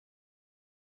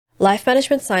Life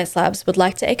Management Science Labs would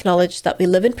like to acknowledge that we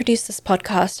live and produce this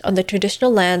podcast on the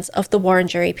traditional lands of the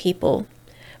Wurundjeri people.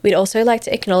 We'd also like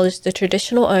to acknowledge the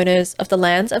traditional owners of the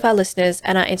lands of our listeners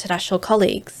and our international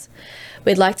colleagues.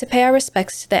 We'd like to pay our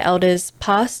respects to their elders,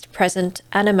 past, present,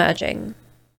 and emerging.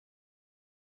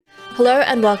 Hello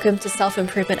and welcome to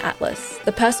Self-Improvement Atlas,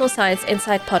 the personal science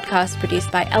insight podcast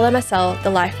produced by LMSL,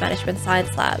 the Life Management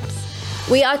Science Labs.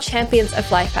 We are champions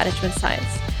of life management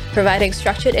science, providing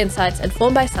structured insights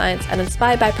informed by science and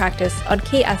inspired by practice on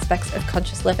key aspects of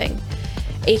conscious living.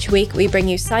 Each week, we bring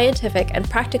you scientific and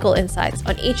practical insights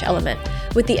on each element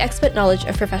with the expert knowledge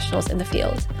of professionals in the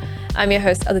field. I'm your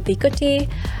host, Aditi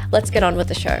Kuti. Let's get on with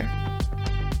the show.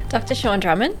 Dr. Sean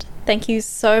Drummond, thank you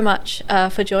so much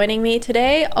for joining me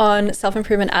today on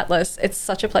Self-Improvement Atlas. It's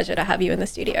such a pleasure to have you in the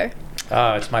studio.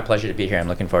 It's my pleasure to be here. I'm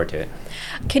looking forward to it.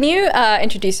 Can you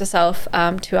introduce yourself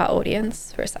to our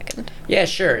audience for a second? Yeah,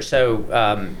 sure. So,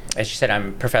 as you said,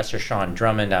 I'm Professor Sean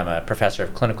Drummond. I'm a professor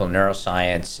of clinical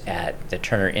neuroscience at the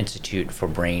Turner Institute for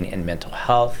Brain and Mental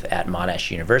Health at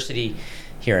Monash University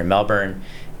here in Melbourne.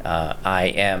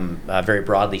 I am, very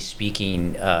broadly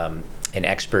speaking, an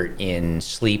expert in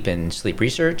sleep and sleep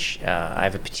research. I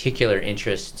have a particular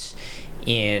interest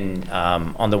in,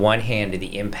 on the one hand,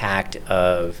 the impact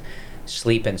of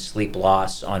sleep and sleep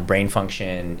loss on brain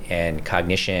function and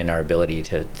cognition, our ability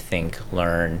to think,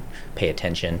 learn, pay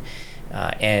attention.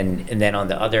 And then on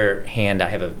the other hand, I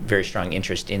have a very strong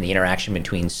interest in the interaction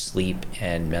between sleep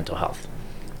and mental health.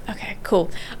 Okay, cool.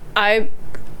 I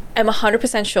am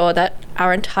 100% sure that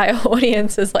our entire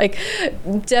audience is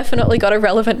definitely got a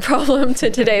relevant problem to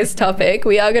today's topic.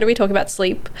 We are going to be talking about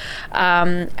sleep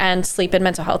and sleep and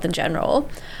mental health in general.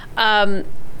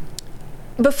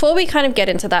 Before we kind of get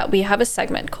into that, we have a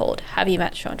segment called Have You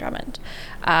Met Sean Drummond,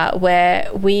 where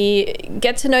we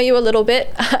get to know you a little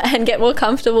bit and get more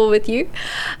comfortable with you.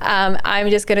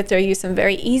 I'm just going to throw you some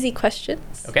very easy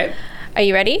questions. Okay. Are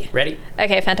you ready? Ready.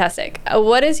 Okay, fantastic.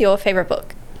 What is your favorite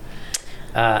book?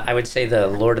 I would say the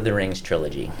Lord of the Rings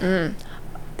trilogy.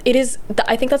 It is,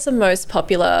 I think that's the most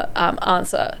popular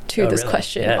answer to this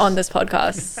question on this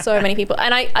podcast. So many people,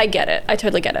 and I get it. I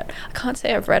totally get it. I can't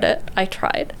say I've read it. I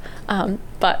tried,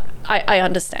 but I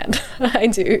understand. I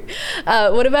do.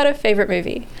 What about a favorite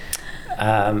movie?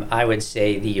 I would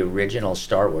say the original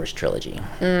Star Wars trilogy.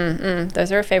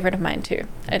 Those are a favorite of mine too.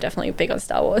 I'm definitely big on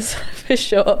Star Wars for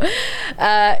sure.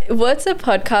 What's a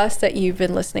podcast that you've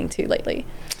been listening to lately?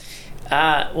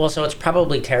 So it's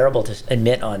probably terrible to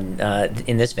admit on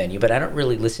in this venue, but I don't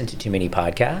really listen to too many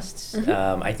podcasts.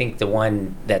 I think the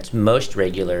one that's most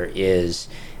regular is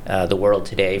The World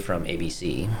Today from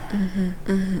ABC.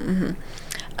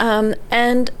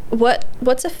 And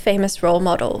what's a famous role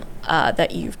model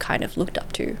that you've kind of looked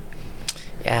up to?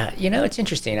 Yeah, it's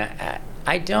interesting. I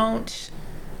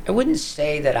wouldn't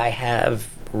say that I have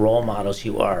role models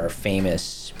who are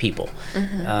famous people.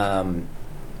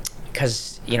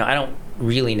 Because I don't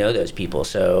really know those people,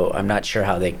 so I'm not sure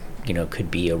how they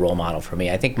could be a role model for me.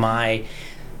 I think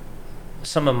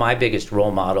some of my biggest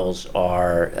role models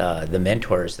are the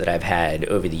mentors that I've had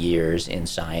over the years in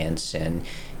science, and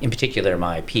in particular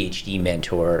my Ph.D.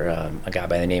 mentor, a guy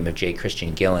by the name of J.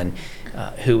 Christian Gillen,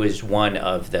 who is one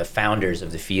of the founders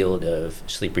of the field of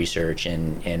sleep research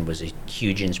and was a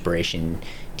huge inspiration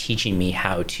teaching me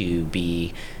how to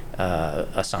be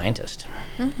a scientist.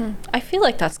 I feel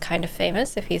like that's kind of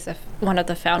famous if he's one of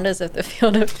the founders of the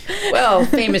field of... Well,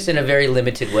 famous in a very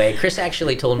limited way. Chris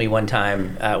actually told me one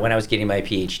time when I was getting my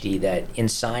PhD that in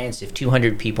science, if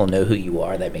 200 people know who you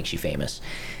are, that makes you famous.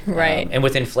 Right. And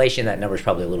with inflation, that number's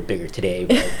probably a little bigger today.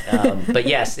 But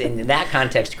yes, in that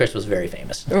context, Chris was very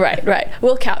famous. Right.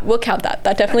 We'll count that.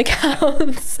 That definitely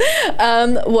counts.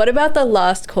 What about the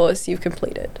last course you've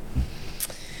completed?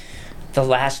 The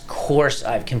last course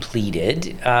I've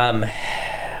completed,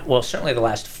 certainly the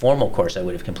last formal course I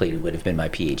would have completed would have been my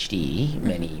PhD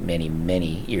many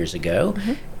years ago.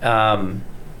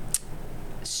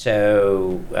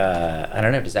 So I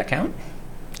don't know, does that count?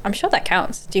 I'm sure that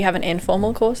counts. Do you have an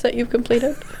informal course that you've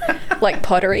completed? Like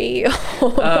pottery?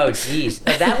 Oh, geez.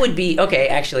 That would be, okay,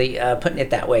 actually, putting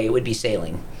it that way, it would be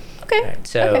sailing. Okay. Right.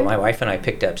 So my wife and I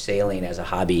picked up sailing as a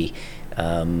hobby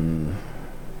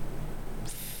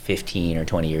 15 or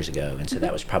 20 years ago, and so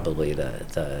that was probably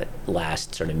the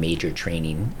last sort of major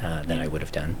training that I would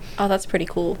have done. Oh, that's pretty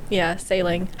cool. Yeah,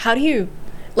 sailing. How do you,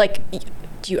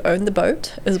 do you own the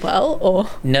boat as well, or?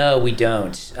 No, we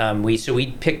don't. We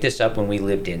picked this up when we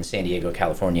lived in San Diego,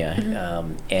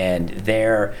 California, and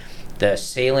there the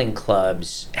sailing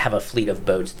clubs have a fleet of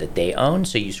boats that they own.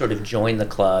 So you sort of join the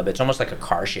club. It's almost like a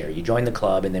car share. You join the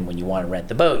club, and then when you want to rent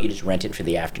the boat, you just rent it for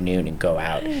the afternoon and go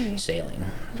out sailing.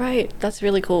 Right. That's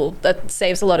really cool. That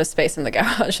saves a lot of space in the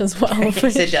garage as well.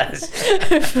 Yes, it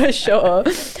does. For sure.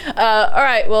 All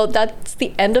right. Well, that's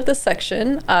the end of the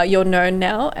section. You're known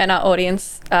now, and our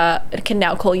audience can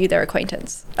now call you their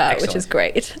acquaintance, which is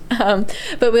great.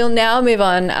 But we'll now move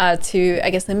on to, I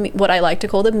guess, what I like to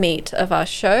call the meat of our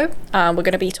show. We're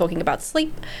going to be talking about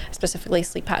sleep, specifically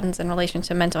sleep patterns in relation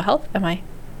to mental health.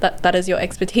 That is your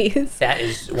expertise? That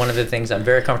is one of the things I'm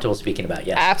very comfortable speaking about,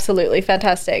 yes. Absolutely,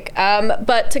 fantastic.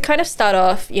 But to kind of start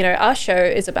off, our show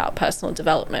is about personal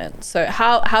development. So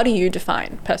how do you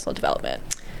define personal development?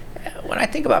 When I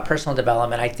think about personal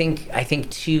development, I think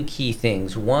two key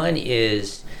things. One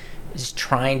is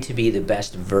trying to be the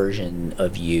best version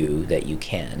of you that you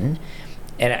can.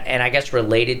 And I guess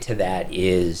related to that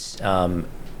is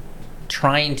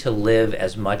trying to live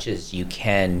as much as you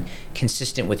can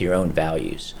consistent with your own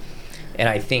values. And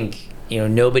I think,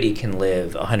 nobody can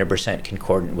live 100%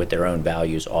 concordant with their own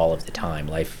values all of the time.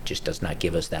 Life just does not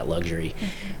give us that luxury.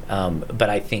 But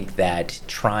I think that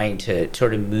trying to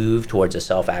sort of move towards a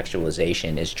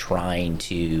self-actualization is trying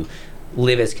to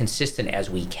live as consistent as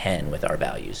we can with our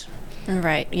values.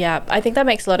 Right. Yeah. I think that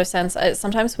makes a lot of sense.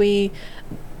 Sometimes we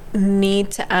need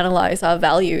to analyze our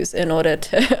values in order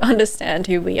to understand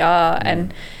who we are.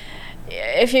 And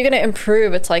if you're going to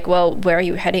improve, it's like, well, where are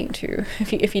you heading to?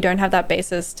 If you don't have that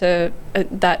basis to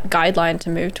that guideline to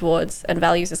move towards, and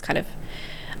values is kind of,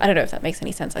 I don't know if that makes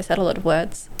any sense. I said a lot of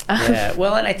words. Yeah.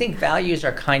 Well, and I think values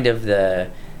are kind of the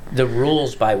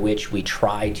rules by which we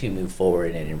try to move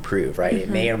forward and improve, right? It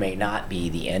may or may not be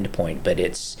the end point, but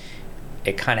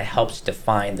it kind of helps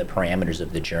define the parameters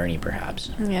of the journey,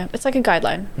 perhaps. Yeah, it's like a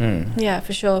guideline. Yeah,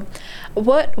 for sure.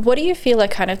 What do you feel are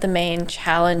kind of the main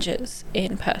challenges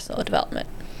in personal development?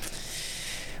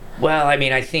 Well,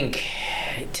 I think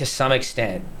to some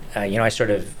extent, I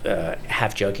sort of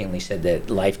half jokingly said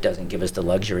that life doesn't give us the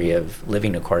luxury of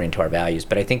living according to our values,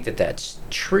 but I think that that's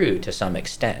true to some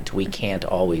extent. We can't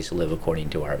always live according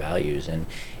to our values, and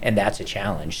that's a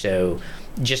challenge. So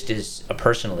just as a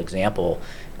personal example,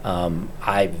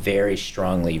 I very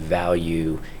strongly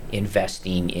value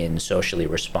investing in socially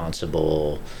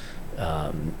responsible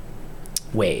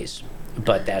ways,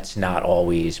 but that's not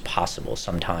always possible.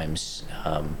 Sometimes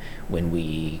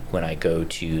when I go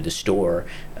to the store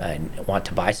and want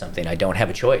to buy something, I don't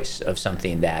have a choice of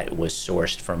something that was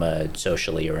sourced from a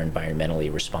socially or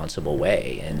environmentally responsible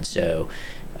way, and so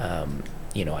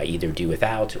I either do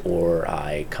without or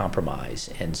I compromise,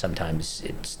 and sometimes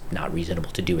it's not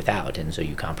reasonable to do without, and so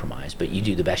you compromise, but you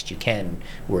do the best you can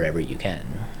wherever you can.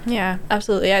 Yeah,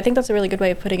 absolutely. I think that's a really good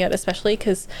way of putting it, especially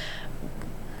because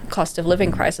cost of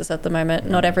living crisis at the moment.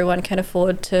 Not everyone can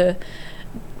afford to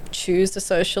choose the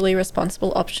socially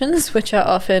responsible options, which are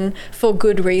often, for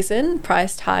good reason,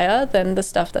 priced higher than the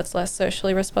stuff that's less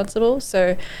socially responsible.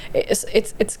 So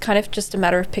it's kind of just a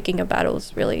matter of picking your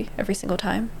battles, really, every single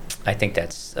time. I think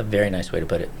that's a very nice way to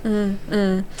put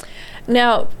it.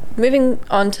 Now, moving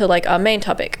on to our main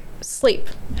topic, sleep.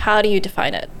 How do you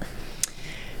define it?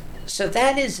 So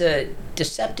that is a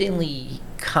deceptively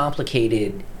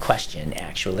complicated question,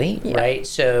 actually, right?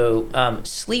 So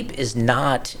sleep is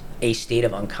not a state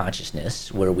of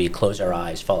unconsciousness where we close our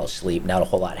eyes, fall asleep, not a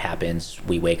whole lot happens,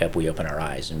 we wake up, we open our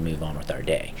eyes, and move on with our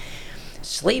day.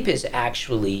 Sleep is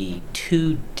actually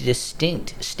two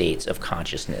distinct states of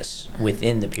consciousness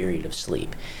within the period of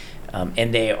sleep.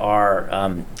 And they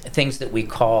are things that we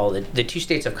call, the two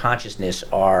states of consciousness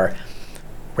are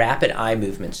rapid eye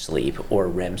movement sleep, or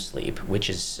REM sleep, which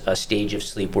is a stage of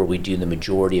sleep where we do the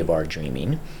majority of our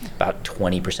dreaming. About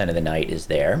 20% of the night is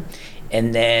there.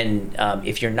 And then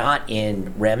if you're not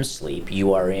in REM sleep,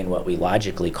 you are in what we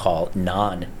logically call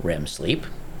non-REM sleep.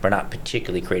 We're not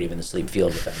particularly creative in the sleep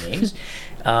field with that means.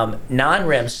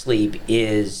 Non-REM sleep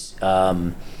is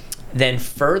then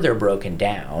further broken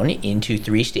down into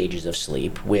 3 stages of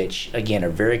sleep, which again are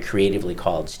very creatively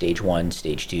called stage 1,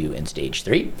 stage 2, and stage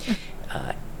 3.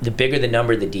 The bigger the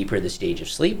number, the deeper the stage of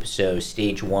sleep. So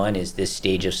stage 1 is this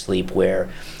stage of sleep where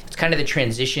it's kind of the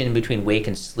transition between wake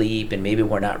and sleep, and maybe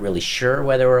we're not really sure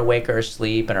whether we're awake or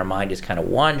asleep, and our mind is kind of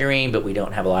wandering, but we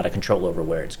don't have a lot of control over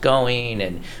where it's going,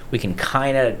 and we can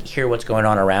kind of hear what's going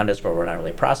on around us, but we're not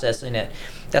really processing it.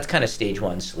 That's kind of stage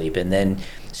 1 sleep. And then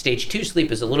stage 2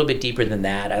 sleep is a little bit deeper than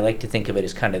that. I like to think of it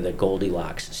as kind of the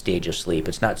Goldilocks stage of sleep.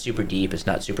 It's not super deep, it's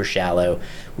not super shallow.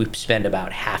 We spend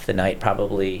about half the night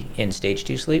probably in stage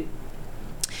 2 sleep.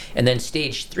 And then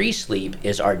stage 3 sleep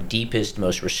is our deepest,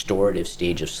 most restorative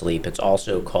stage of sleep. It's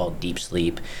also called deep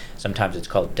sleep. Sometimes it's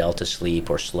called delta sleep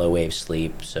or slow wave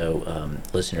sleep. So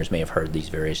listeners may have heard these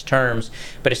various terms.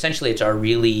 But essentially, it's our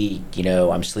really,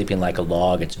 I'm sleeping like a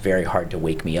log. It's very hard to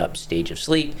wake me up stage of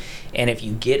sleep. And if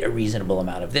you get a reasonable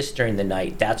amount of this during the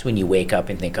night, that's when you wake up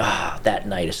and think, that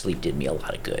night of sleep did me a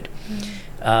lot of good.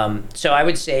 So I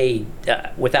would say,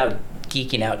 without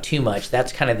geeking out too much,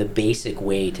 that's kind of the basic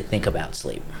way to think about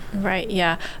sleep. Right,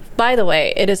 yeah. By the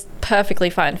way, it is perfectly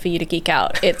fine for you to geek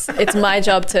out. It's my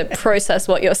job to process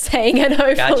what you're saying, and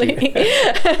hopefully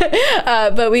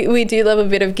but we do love a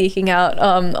bit of geeking out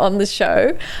on the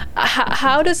show.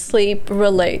 How does sleep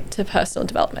relate to personal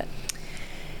development?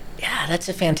 Yeah, that's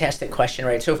a fantastic question,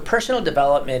 right? So if personal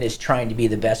development is trying to be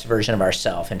the best version of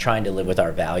ourselves and trying to live with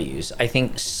our values, I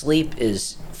think sleep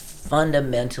is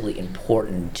fundamentally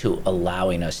important to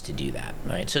allowing us to do that,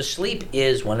 right? So sleep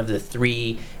is one of the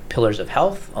 3 pillars of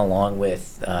health, along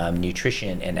with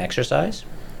nutrition and exercise.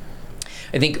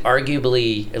 I think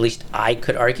arguably, at least I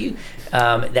could argue,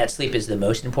 that sleep is the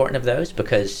most important of those,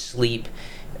 because sleep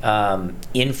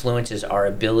influences our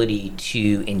ability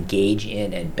to engage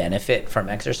in and benefit from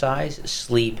exercise.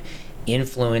 Sleep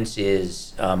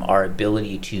influences our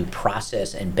ability to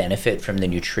process and benefit from the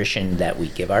nutrition that we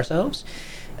give ourselves.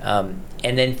 And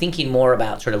then thinking more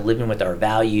about sort of living with our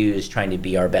values, trying to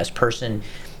be our best person,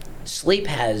 sleep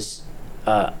has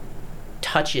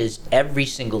touches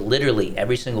literally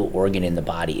every single organ in the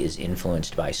body is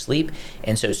influenced by sleep.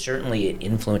 And so certainly it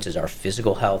influences our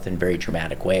physical health in very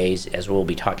dramatic ways. As we'll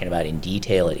be talking about in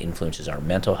detail, it influences our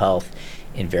mental health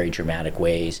in very dramatic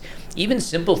ways. Even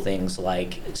simple things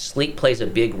like sleep plays a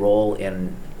big role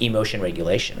in emotion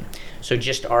regulation. So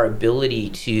just our ability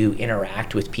to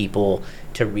interact with people,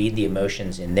 to read the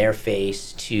emotions in their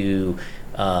face, to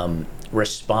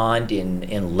respond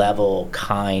in level,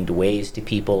 kind ways to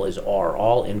people are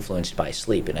all influenced by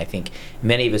sleep. And I think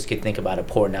many of us could think about a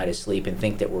poor night of sleep and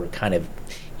think that we're kind of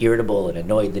irritable and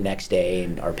annoyed the next day,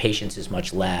 and our patience is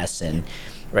much less, and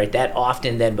right, that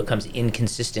often then becomes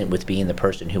inconsistent with being the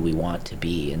person who we want to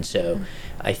be. And so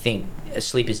I think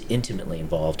sleep is intimately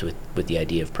involved with the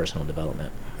idea of personal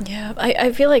development. Yeah,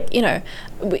 I feel like,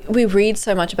 we read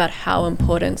so much about how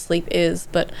important sleep is,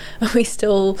 but we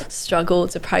still struggle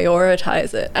to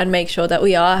prioritize it and make sure that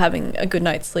we are having a good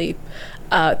night's sleep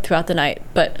throughout the night.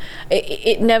 But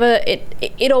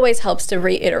it always helps to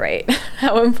reiterate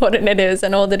how important it is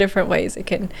and all the different ways it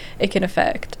can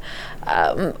affect.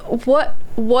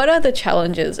 What are the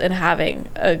challenges in having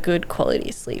a good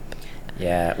quality sleep?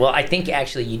 Yeah, well, I think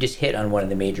actually you just hit on one of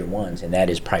the major ones, and that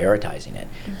is prioritizing it,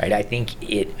 right? I think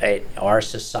our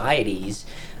societies,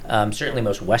 certainly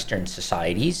most Western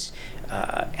societies,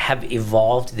 have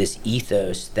evolved this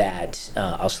ethos that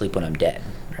I'll sleep when I'm dead,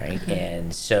 right? Mm-hmm.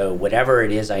 And so whatever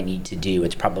it is I need to do,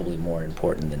 it's probably more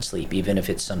important than sleep, even if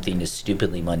it's something as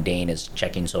stupidly mundane as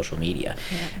checking social media.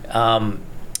 Yeah.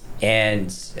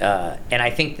 And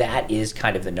I think that is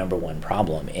kind of the number one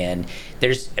problem. And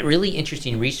there's really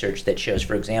interesting research that shows,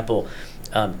 for example,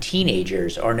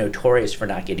 teenagers are notorious for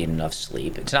not getting enough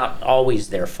sleep. It's not always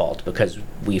their fault, because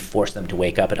we force them to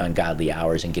wake up at ungodly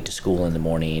hours and get to school in the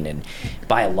morning. And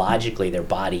biologically, their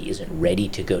body isn't ready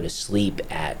to go to sleep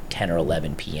at 10 or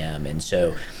 11 p.m. And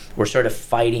so we're sort of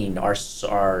fighting, our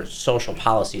social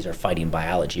policies are fighting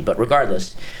biology. But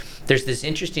regardless, there's this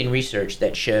interesting research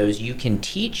that shows you can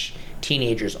teach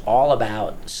teenagers all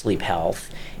about sleep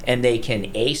health, and they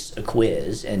can ace a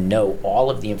quiz and know all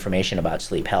of the information about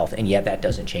sleep health, and yet that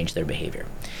doesn't change their behavior.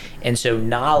 And so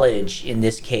knowledge in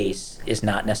this case is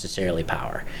not necessarily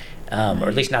power, or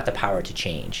at least not the power to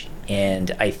change.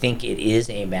 And I think it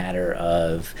is a matter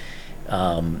of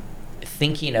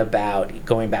thinking about,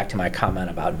 going back to my comment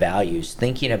about values,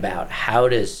 thinking about how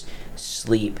does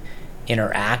sleep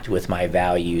interact with my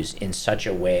values in such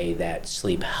a way that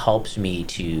sleep helps me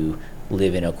to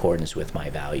live in accordance with my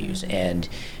values. And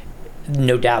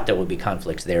no doubt there will be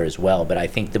conflicts there as well, but I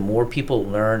think the more people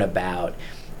learn about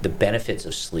the benefits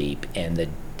of sleep and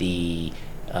the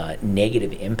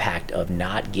negative impact of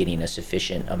not getting a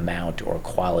sufficient amount or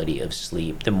quality of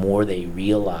sleep, the more they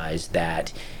realize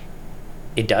that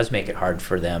it does make it hard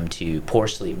for them poor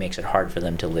sleep makes it hard for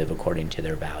them to live according to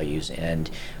their values. And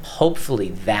hopefully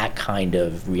that kind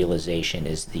of realization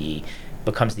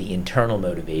becomes the internal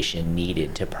motivation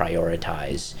needed to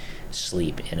prioritize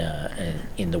sleep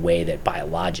in the way that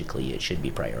biologically it should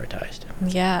be prioritized.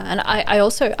 Yeah, and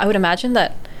I would imagine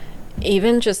that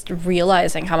even just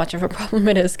realizing how much of a problem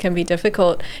it is can be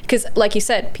difficult, because like you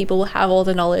said, people will have all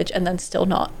the knowledge and then still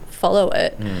not follow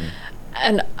it.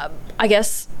 And I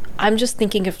guess I'm just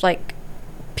thinking of like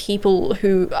people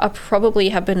who are probably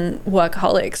have been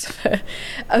workaholics for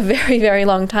a very, very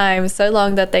long time, so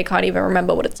long that they can't even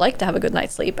remember what it's like to have a good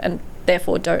night's sleep, and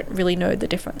therefore don't really know the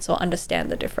difference or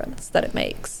understand the difference that it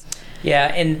makes. Yeah,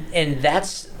 and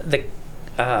that's the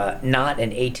not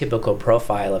an atypical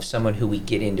profile of someone who we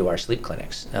get into our sleep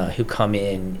clinics, who come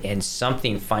in and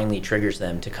something finally triggers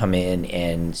them to come in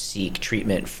and seek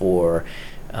treatment for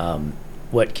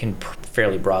what can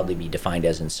fairly broadly be defined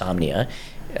as insomnia.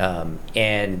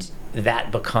 And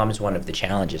that becomes one of the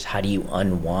challenges. How do you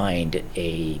unwind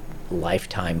a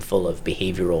lifetime full of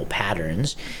behavioral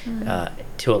patterns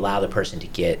to allow the person to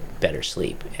get better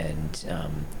sleep? And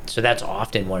so that's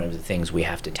often one of the things we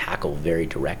have to tackle very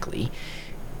directly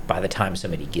by the time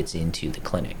somebody gets into the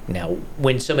clinic. Now,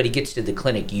 when somebody gets to the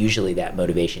clinic, usually that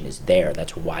motivation is there.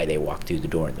 That's why they walk through the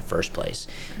door in the first place.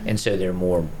 And so they're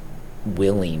more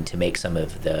willing to make some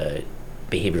of the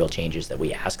behavioral changes that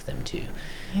we ask them to.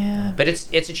 Yeah. But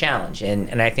it's a challenge,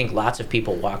 and I think lots of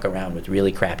people walk around with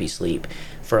really crappy sleep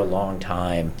for a long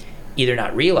time, either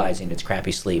not realizing it's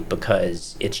crappy sleep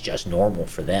because it's just normal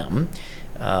for them,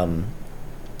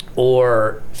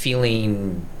 or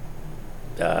feeling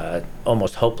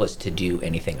almost hopeless to do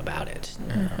anything about it.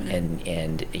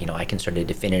 And I can sort of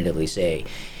definitively say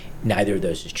neither of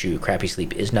those is true. Crappy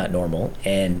sleep is not normal,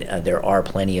 and there are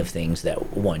plenty of things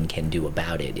that one can do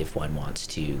about it if one wants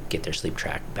to get their sleep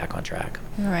track back on track.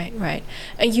 Right.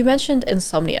 And you mentioned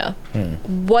insomnia.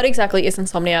 What exactly is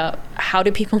insomnia? How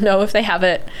do people know if they have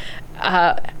it?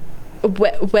 How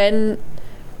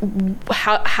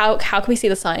can we see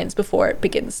the signs before it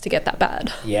begins to get that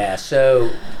bad? Yeah, so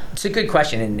it's a good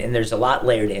question, and there's a lot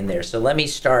layered in there. So let me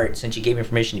start, since you gave me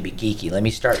permission to be geeky, let me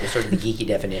start with sort of the geeky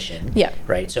definition. Yeah.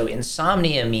 Right, so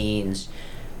insomnia means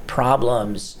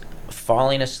problems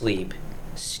falling asleep,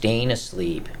 staying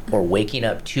asleep, or waking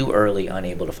up too early,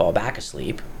 unable to fall back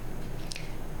asleep,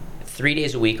 3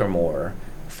 days a week or more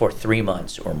for 3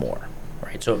 months or more.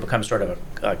 Right, so it becomes sort of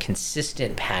a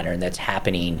consistent pattern that's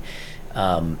happening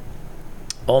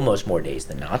almost more days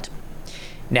than not.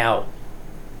 Now,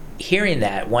 hearing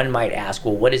that, one might ask,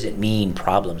 well, what does it mean,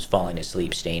 problems falling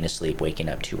asleep, staying asleep, waking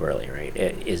up too early, right?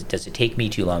 Does it take me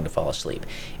too long to fall asleep?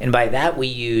 And by that, we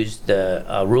use the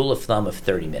rule of thumb of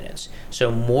 30 minutes.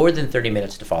 So more than 30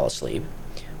 minutes to fall asleep,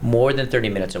 more than 30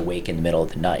 minutes awake in the middle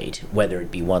of the night, whether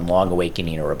it be one long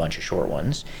awakening or a bunch of short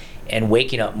ones, and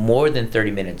waking up more than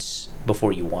 30 minutes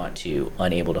before you want to,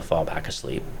 unable to fall back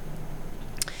asleep.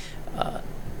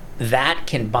 That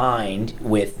combined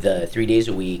with the 3 days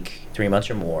a week, 3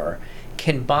 months or more,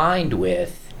 combined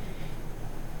with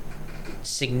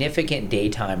significant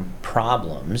daytime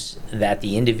problems that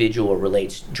the individual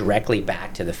relates directly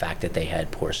back to the fact that they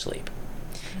had poor sleep.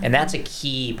 And that's a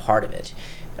key part of it.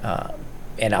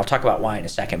 And I'll talk about why in a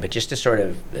second, but just to sort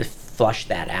of flush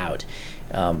that out,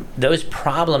 those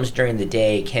problems during the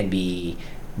day can be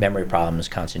memory problems,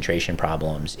 concentration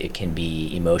problems. It can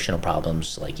be emotional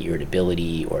problems like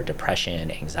irritability or depression,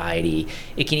 anxiety.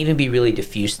 It can even be really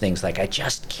diffuse things like I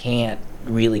just can't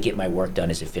really get my work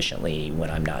done as efficiently when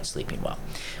I'm not sleeping well.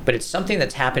 But it's something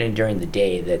that's happening during the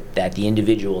day that the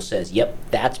individual says, yep,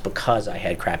 that's because I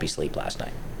had crappy sleep last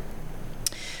night.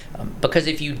 Because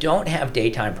if you don't have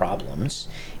daytime problems,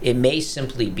 it may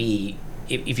simply be,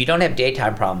 if you don't have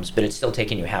daytime problems, but it's still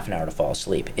taking you half an hour to fall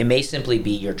asleep, it may simply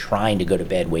be you're trying to go to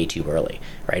bed way too early,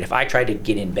 right? If I tried to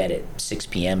get in bed at 6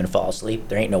 p.m. and fall asleep,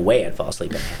 there ain't no way I'd fall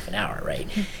asleep in half an hour, right?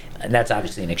 And that's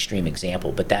obviously an extreme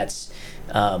example, but that's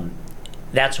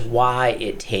why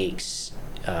it takes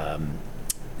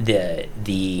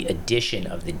the addition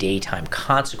of the daytime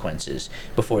consequences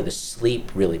before the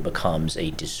sleep really becomes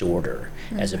a disorder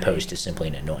as opposed to simply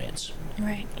an annoyance.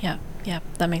 Right. Yeah.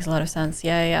 That makes a lot of sense.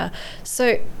 Yeah.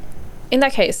 So, in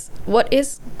that case, what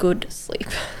is good sleep?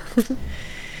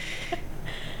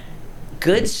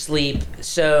 Good sleep.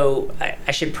 So,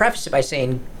 I should preface it by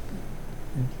saying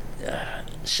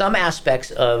some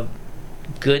aspects of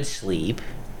good sleep.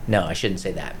 No, I shouldn't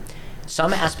say that.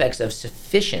 Some aspects of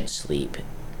sufficient sleep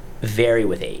vary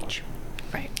with age.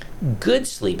 Right. Good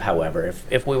sleep, however,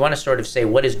 if we want to sort of say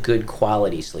what is good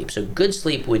quality sleep, so good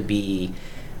sleep would be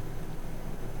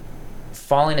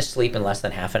falling asleep in less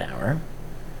than half an hour.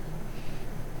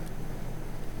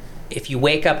 If you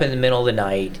wake up in the middle of the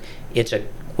night, it's a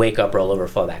wake up, roll over,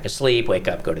 fall back asleep, wake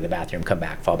up, go to the bathroom, come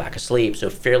back, fall back asleep. So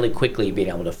fairly quickly being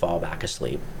able to fall back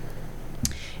asleep.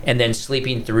 And then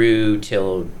sleeping through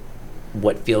till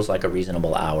what feels like a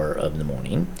reasonable hour of the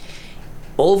morning.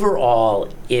 Overall,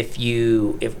 if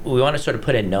we want to sort of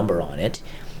put a number on it,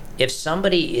 if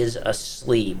somebody is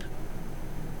asleep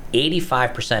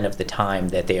 85% of the time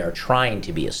that they are trying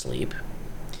to be asleep,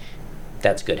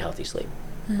 that's good, healthy sleep.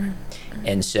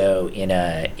 And so in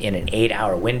an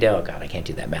 8-hour window, God, I can't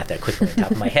do that math that quickly on the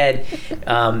top of my head.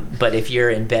 But if you're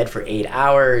in bed for 8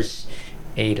 hours,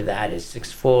 8 of that is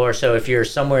 6, 4. So if you're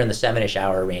somewhere in the 7-ish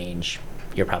hour range,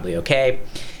 you're probably okay.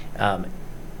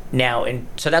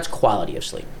 So that's quality of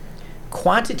sleep.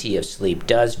 Quantity of sleep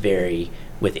does vary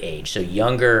with age. So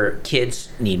younger kids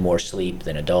need more sleep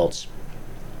than adults.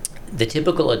 The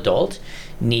typical adult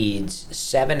needs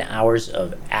 7 hours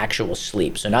of actual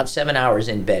sleep. So not 7 hours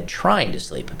in bed trying to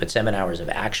sleep, but 7 hours of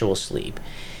actual sleep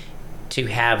to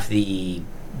have the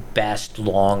best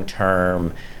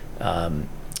long-term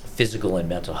physical and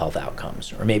mental health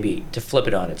outcomes. Or maybe to flip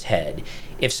it on its head,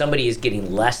 if somebody is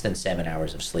getting less than 7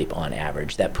 hours of sleep on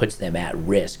average, that puts them at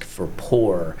risk for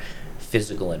poor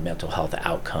physical and mental health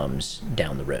outcomes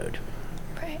down the road.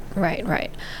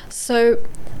 Right. So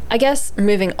I guess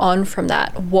moving on from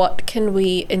that, what can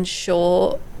we do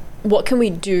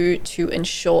to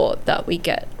ensure that we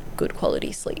get good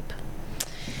quality sleep?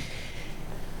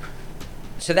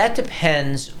 So that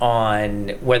depends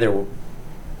on whether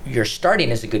you're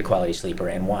starting as a good quality sleeper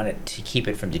and want it to keep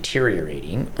it from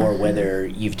deteriorating, or whether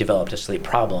you've developed a sleep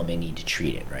problem and need to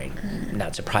treat it, right?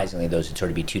 Not surprisingly, those would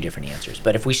sort of be two different answers.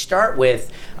 But if we start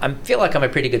with, I feel like I'm a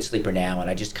pretty good sleeper now, and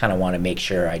I just kind of want to make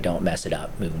sure I don't mess it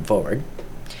up moving forward.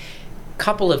 A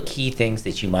couple of key things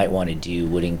that you might want to do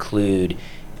would include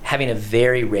having a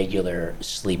very regular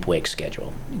sleep-wake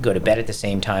schedule. Go to bed at the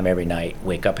same time every night,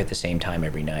 wake up at the same time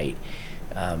every night.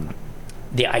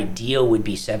 The ideal would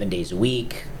be 7 days a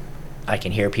week. I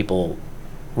can hear people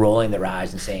rolling their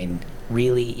eyes and saying,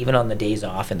 really, even on the days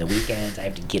off and the weekends, I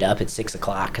have to get up at 6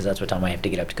 o'clock because that's what time I have to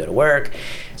get up to go to work.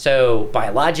 So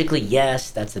biologically, yes,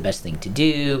 that's the best thing to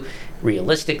do.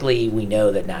 Realistically, we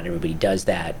know that not everybody does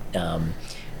that.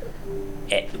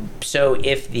 So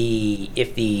if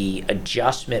the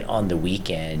adjustment on the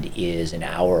weekend is an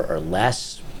hour or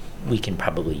less, we can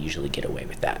probably usually get away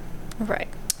with that. Right.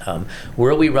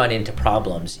 Where we run into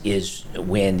problems is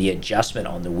when the adjustment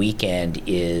on the weekend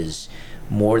is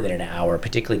more than an hour,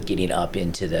 particularly getting up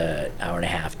into the hour and a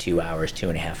half, 2 hours,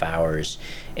 2.5 hours.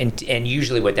 And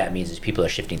usually what that means is people are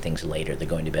shifting things later. They're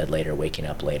going to bed later, waking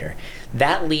up later.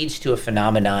 That leads to a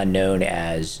phenomenon known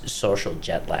as social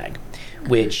jet lag,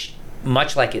 which,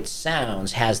 much like it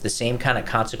sounds, has the same kind of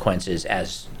consequences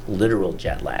as literal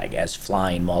jet lag, as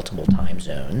flying multiple time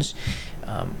zones.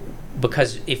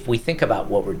 Because if we think about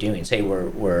what we're doing, say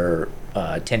we're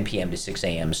 10 p.m. to 6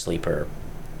 a.m. sleeper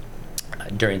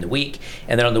during the week,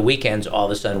 and then on the weekends, all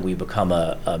of a sudden we become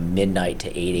a midnight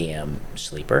to 8 a.m.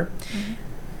 sleeper.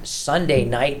 Sunday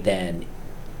night, then,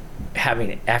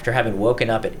 after having woken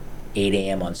up at 8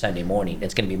 a.m. on Sunday morning,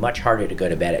 it's going to be much harder to go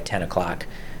to bed at 10 o'clock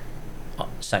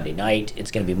Sunday night.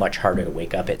 It's going to be much harder to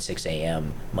wake up at 6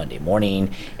 a.m. Monday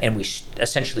morning. And we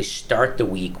essentially start the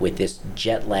week with this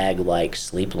jet lag-like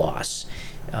sleep loss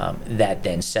that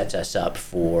then sets us up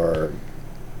for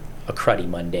a cruddy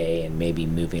Monday and maybe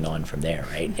moving on from there,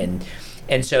 right?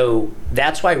 And so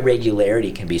that's why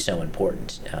regularity can be so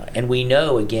important. And we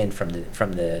know, again, from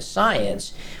the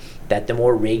science, that the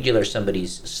more regular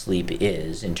somebody's sleep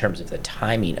is in terms of the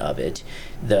timing of it,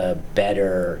 the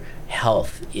better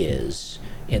health is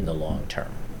in the long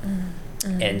term.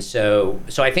 And so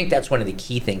I think that's one of the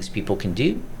key things people can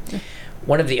do.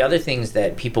 One of the other things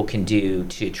that people can do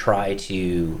to try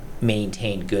to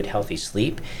maintain good, healthy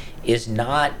sleep is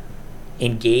not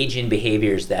engage in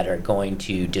behaviors that are going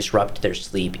to disrupt their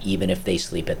sleep, even if they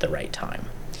sleep at the right time.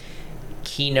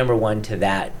 Key number one to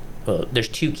that, well, there's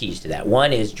two keys to that.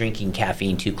 One is drinking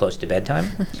caffeine too close to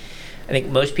bedtime. I think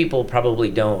most people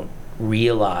probably don't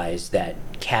realize that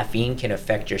caffeine can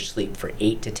affect your sleep for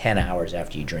 8 to 10 hours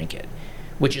after you drink it,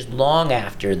 which is long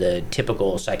after the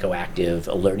typical psychoactive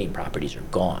alerting properties are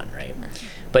gone, right?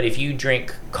 But if you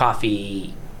drink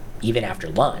coffee even after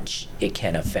lunch, it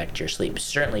can affect your sleep.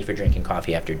 Certainly if you're drinking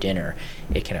coffee after dinner,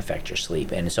 it can affect your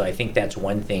sleep. And so I think that's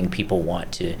one thing people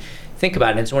want to think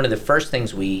about. And it's one of the first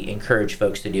things we encourage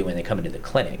folks to do when they come into the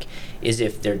clinic, is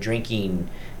if they're drinking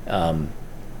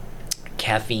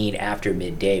caffeine after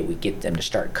midday, we get them to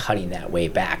start cutting that way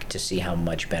back to see how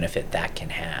much benefit that can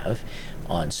have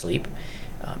on sleep.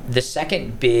 The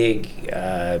second big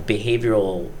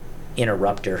behavioral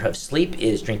interrupter of sleep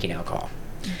is drinking alcohol.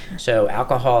 So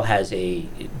alcohol has a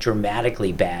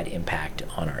dramatically bad impact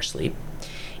on our sleep,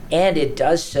 and it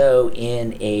does so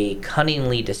in a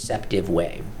cunningly deceptive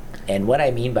way. And what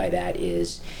I mean by that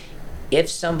is, if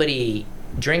somebody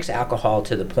drinks alcohol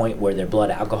to the point where their blood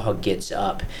alcohol gets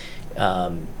up,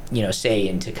 say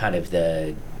into kind of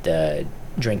the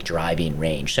drink driving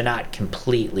range, so not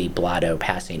completely blotto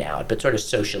passing out, but sort of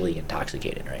socially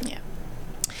intoxicated, right? Yeah.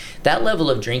 That level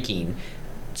of drinking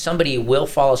somebody will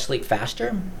fall asleep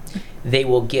faster. They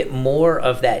will get more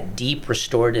of that deep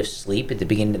restorative sleep at the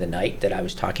beginning of the night that I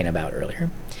was talking about earlier.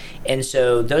 And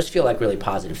so those feel like really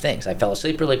positive things. I fell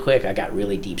asleep really quick. I got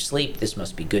really deep sleep. This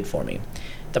must be good for me.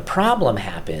 The problem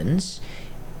happens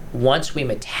once we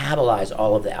metabolize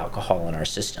all of the alcohol in our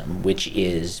system, which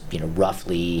is,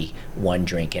 roughly 1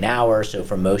 drink an hour. So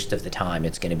for most of the time,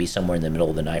 it's going to be somewhere in the middle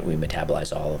of the night we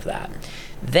metabolize all of that.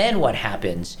 Then what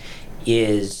happens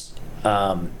is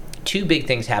 2 big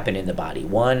things happen in the body.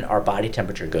 One, our body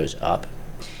temperature goes up,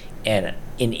 and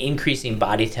an increasing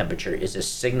body temperature is a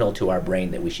signal to our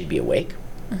brain that we should be awake.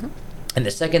 Mm-hmm. And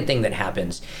the second thing that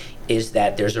happens is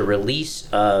that there's a release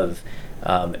of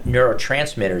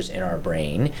neurotransmitters in our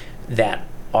brain that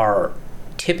are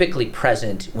typically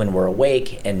present when we're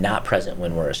awake and not present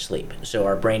when we're asleep. So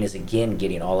our brain is again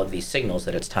getting all of these signals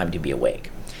that it's time to be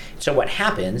awake. So what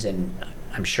happens, and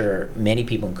I'm sure many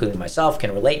people, including myself,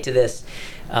 can relate to this,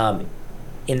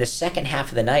 in the second half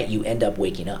of the night, you end up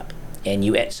waking up. And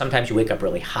sometimes you wake up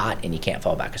really hot and you can't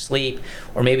fall back asleep,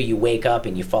 or maybe you wake up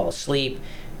and you fall asleep,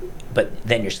 but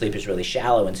then your sleep is really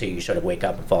shallow, and so you sort of wake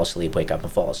up and fall asleep, wake up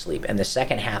and fall asleep. And the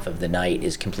second half of the night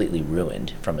is completely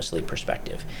ruined from a sleep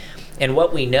perspective. And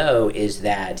what we know is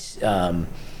that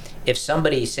if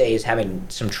somebody, say, is having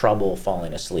some trouble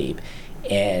falling asleep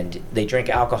and they drink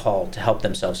alcohol to help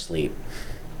themselves sleep,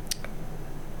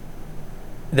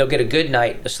 they'll get a good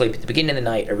night of sleep at the beginning of the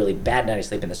night, a really bad night of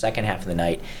sleep in the second half of the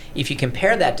night. If you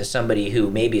compare that to somebody who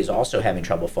maybe is also having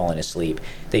trouble falling asleep,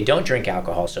 they don't drink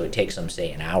alcohol, so it takes them, say,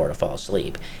 an hour to fall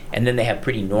asleep, and then they have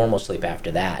pretty normal sleep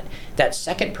after that. That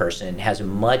second person has a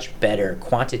much better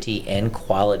quantity and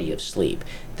quality of sleep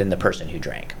than the person who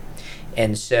drank.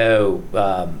 And so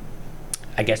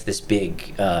I guess this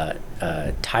big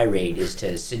tirade is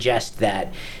to suggest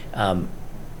that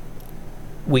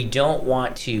we don't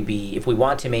want to be, if we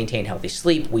want to maintain healthy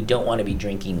sleep, we don't want to be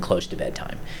drinking close to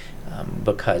bedtime,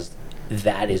 because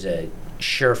that is a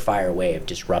surefire way of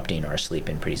disrupting our sleep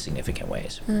in pretty significant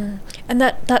ways. And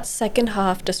that second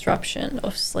half disruption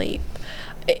of sleep,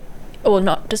 or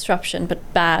not disruption, but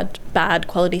bad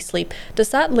quality sleep, does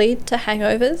that lead to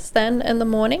hangovers then in the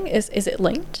morning? Is it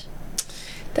linked?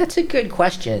 That's a good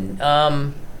question.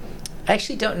 I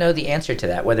actually don't know the answer to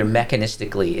that, whether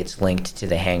mechanistically it's linked to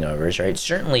the hangovers, right?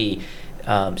 Certainly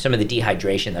some of the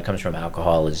dehydration that comes from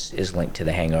alcohol is linked to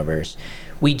the hangovers.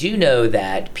 We do know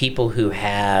that people who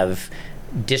have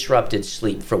disrupted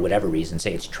sleep for whatever reason,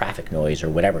 say it's traffic noise or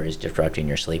whatever is disrupting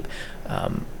your sleep,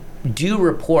 do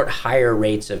report higher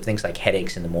rates of things like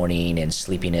headaches in the morning and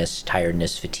sleepiness,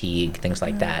 tiredness, fatigue, things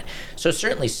like that. So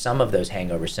certainly some of those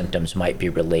hangover symptoms might be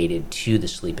related to the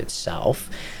sleep itself.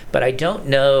 But I don't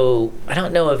know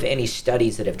of any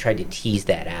studies that have tried to tease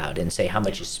that out and say how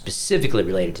much is specifically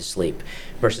related to sleep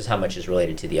versus how much is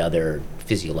related to the other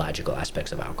physiological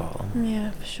aspects of alcohol.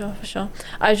 Yeah, for sure.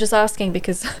 I was just asking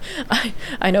because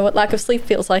I know what lack of sleep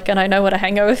feels like, and I know what a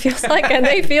hangover feels like, and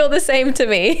they feel the same to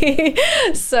me.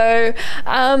 So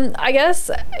I guess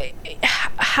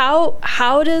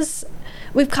how does,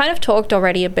 we've kind of talked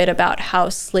already a bit about how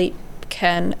sleep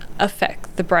can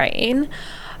affect the brain,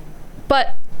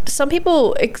 but some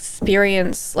people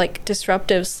experience like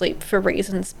disruptive sleep for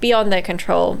reasons beyond their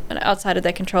control and outside of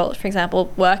their control. For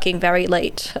example, working very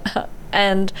late.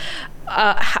 And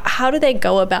how do they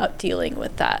go about dealing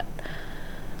with that?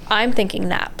 I'm thinking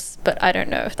naps, but I don't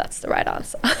know if that's the right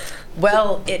answer.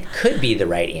 Well, it could be the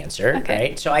right answer, Okay.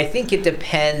 right? So I think it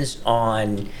depends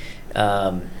on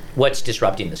what's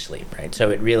disrupting the sleep, right? So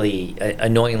it really,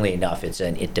 annoyingly enough, it's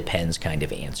an it depends kind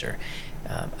of answer.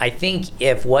 I think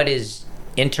if what is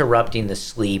interrupting the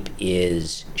sleep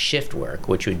is shift work,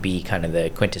 which would be kind of the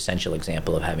quintessential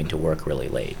example of having to work really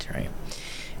late, right?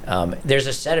 There's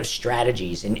a set of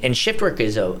strategies, and shift work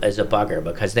is a bugger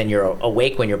because then you're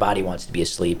awake when your body wants to be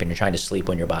asleep and you're trying to sleep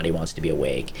when your body wants to be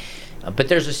awake. But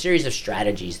there's a series of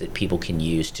strategies that people can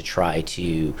use to try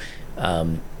to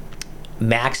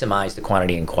maximize the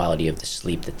quantity and quality of the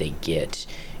sleep that they get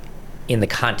in the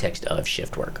context of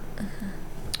shift work,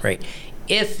 right?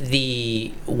 If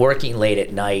the working late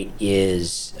at night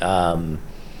is more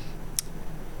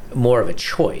of a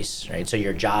choice, right? So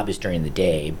your job is during the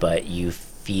day, but you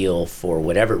feel for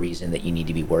whatever reason that you need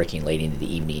to be working late into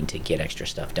the evening to get extra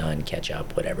stuff done, catch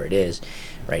up, whatever it is,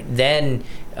 right? Then,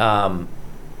 then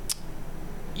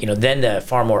the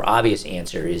far more obvious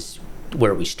answer is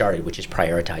where we started, which is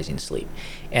prioritizing sleep.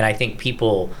 And I think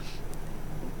people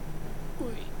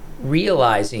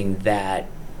realizing that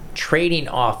trading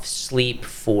off sleep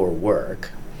for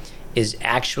work is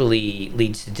actually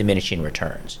leads to diminishing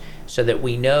returns. So that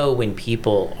we know when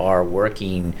people are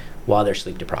working while they're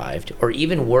sleep deprived, or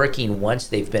even working once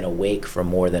they've been awake for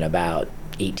more than about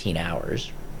 18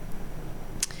 hours,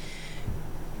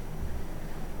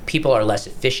 people are less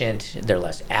efficient, they're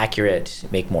less accurate,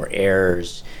 make more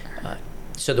errors.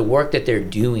 So the work that they're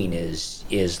doing is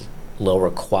lower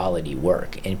quality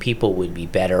work, and people would be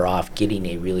better off getting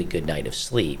a really good night of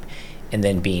sleep and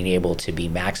then being able to be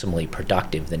maximally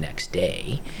productive the next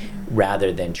day,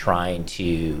 rather than trying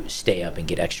to stay up and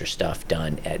get extra stuff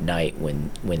done at night when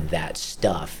that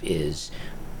stuff is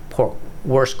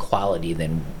worse quality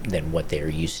than what they're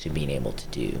used to being able to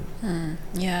do.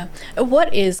 Yeah.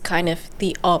 What is kind of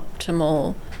the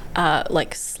optimal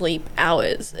like sleep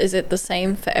hours? Is it the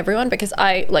same for everyone? Because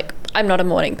I'm not a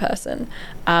morning person.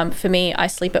 For me, I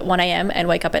sleep at 1 a.m. and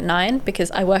wake up at 9 because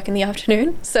I work in the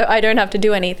afternoon, so I don't have to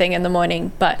do anything in the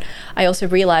morning. But I also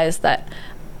realize that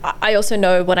I also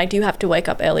know when I do have to wake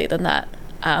up earlier than that,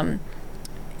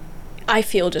 I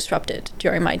feel disrupted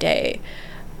during my day.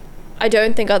 I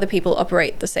don't think other people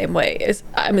operate the same way.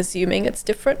 I'm assuming it's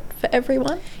different for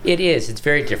everyone. It is. It's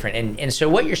very different. And so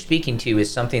what you're speaking to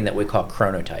is something that we call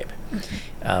chronotype.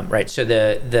 Right? So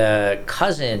the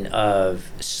cousin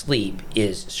of sleep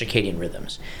is circadian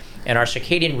rhythms. And our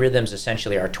circadian rhythms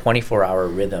essentially are 24-hour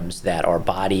rhythms that our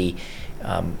body,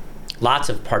 lots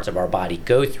of parts of our body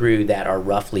go through that are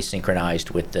roughly synchronized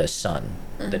with the sun,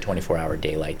 the 24-hour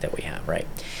daylight that we have, right?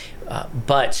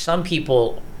 But some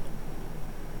people,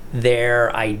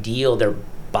 their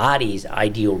body's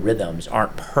ideal rhythms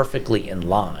aren't perfectly in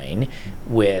line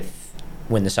with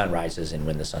when the sun rises and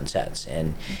when the sun sets.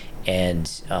 And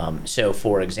so,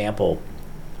 for example,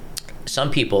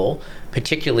 some people,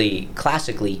 particularly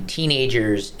classically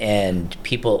teenagers and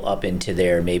people up into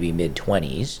their maybe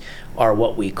mid-20s, are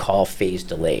what we call phase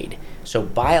delayed. So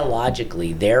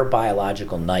biologically, their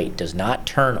biological night does not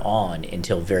turn on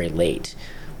until very late,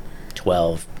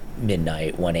 12,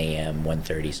 midnight, 1 a.m.,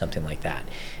 1:30, something like that.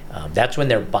 That's when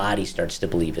their body starts to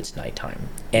believe it's nighttime.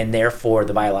 And therefore,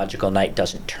 the biological night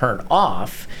doesn't turn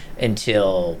off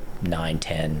until 9,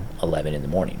 10, 11 in the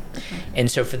morning. And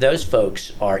so for those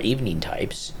folks are evening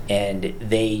types, and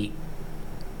they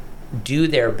do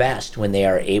their best when they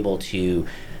are able to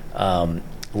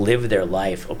live their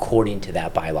life according to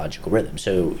that biological rhythm.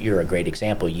 So you're a great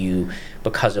example.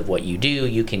 Because of what you do,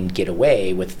 you can get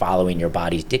away with following your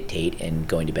body's dictate and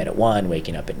going to bed at 1,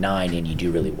 waking up at 9, and you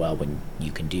do really well when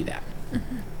you can do that.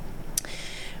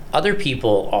 Other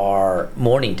people are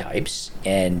morning types,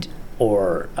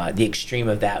 or the extreme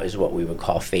of that is what we would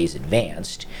call phase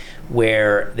advanced,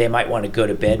 where they might want to go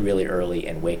to bed really early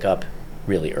and wake up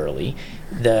really early.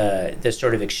 The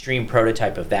sort of extreme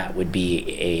prototype of that would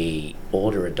be a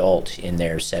older adult in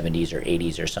their 70s or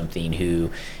 80s or something who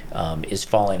is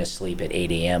falling asleep at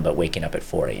 8 a.m. but waking up at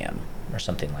 4 a.m. or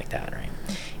something like that, right?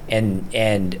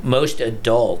 And most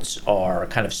adults are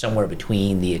kind of somewhere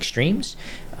between the extremes,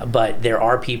 but there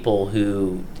are people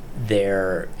who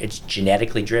it's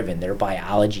genetically driven. Their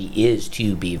biology is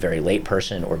to be a very late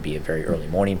person or be a very early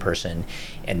morning person,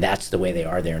 and that's the way they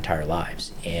are their entire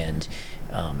lives. And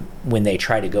when they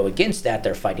try to go against that,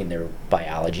 they're fighting their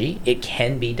biology. It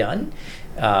can be done,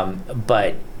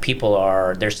 but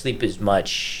their sleep is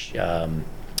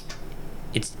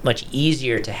it's much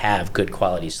easier to have good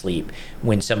quality sleep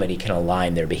when somebody can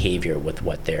align their behavior with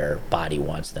what their body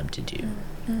wants them to do.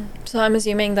 So I'm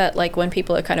assuming that when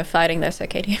people are kind of fighting their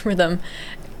circadian rhythm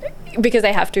because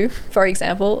they have to, for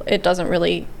example, it doesn't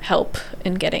really help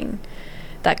in getting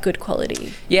that good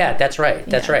quality. Yeah, that's right.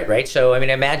 That's right. So,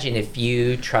 imagine if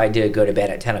you tried to go to bed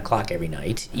at 10 o'clock every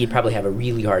night, you'd probably have a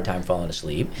really hard time falling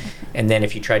asleep. And then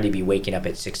if you tried to be waking up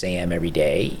at 6 a.m. every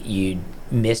day, you'd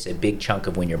miss a big chunk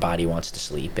of when your body wants to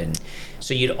sleep. And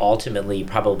so you'd ultimately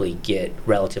probably get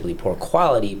relatively poor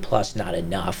quality plus not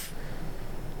enough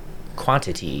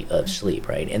quantity of sleep,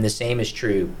 right? And the same is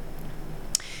true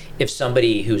if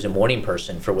somebody who's a morning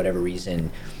person, for whatever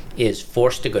reason, is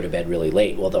forced to go to bed really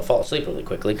late. Well, they'll fall asleep really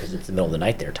quickly because it's the middle of the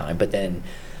night their time. But then,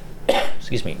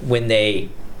 when they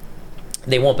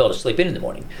won't be able to sleep in the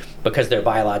morning because their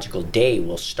biological day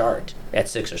will start at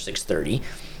 6 or 6:30.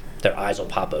 Their eyes will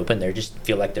pop open. They just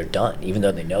feel like they're done, even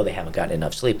though they know they haven't gotten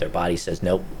enough sleep. Their body says,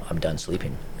 "Nope, I'm done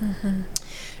sleeping."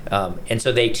 And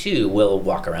so they too will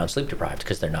walk around sleep deprived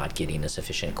because they're not getting a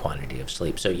sufficient quantity of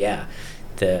sleep. So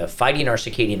the fighting our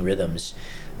circadian rhythms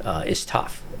is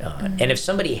tough. And if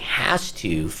somebody has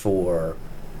to, for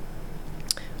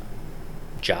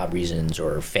job reasons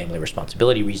or family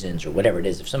responsibility reasons or whatever it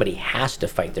is, if somebody has to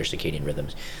fight their circadian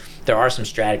rhythms, there are some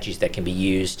strategies that can be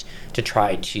used to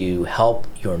try to help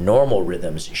your normal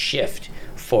rhythms shift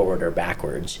forward or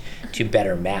backwards to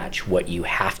better match what you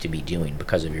have to be doing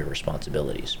because of your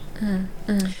responsibilities.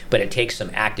 But it takes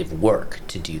some active work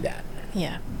to do that.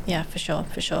 Yeah, for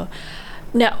sure.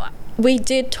 Now, we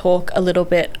did talk a little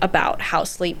bit about how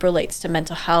sleep relates to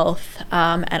mental health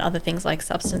and other things like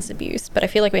substance abuse, but I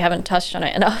feel like we haven't touched on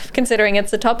it enough considering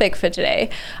it's a topic for today.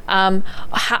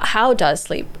 How does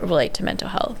sleep relate to mental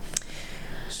health?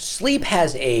 Sleep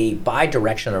has a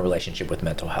bi-directional relationship with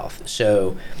mental health.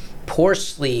 So poor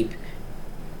sleep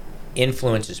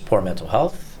influences poor mental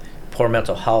health. Poor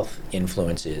mental health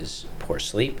influences poor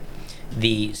sleep.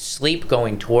 The sleep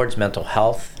going towards mental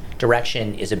health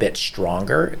direction is a bit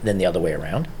stronger than the other way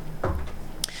around.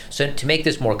 So to make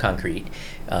this more concrete,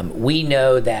 we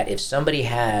know that if somebody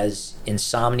has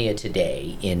insomnia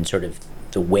today in sort of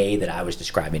the way that I was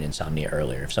describing insomnia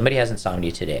earlier, if somebody has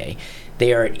insomnia today,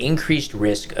 they are at increased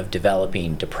risk of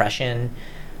developing depression,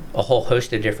 a whole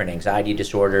host of different anxiety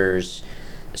disorders,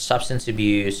 substance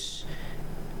abuse,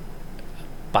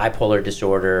 bipolar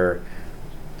disorder,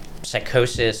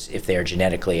 psychosis if they are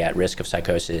genetically at risk of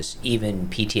psychosis, even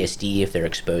PTSD if they're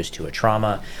exposed to a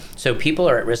trauma. So people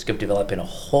are at risk of developing a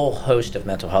whole host of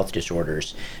mental health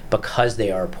disorders because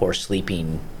they are poor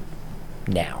sleeping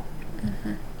now.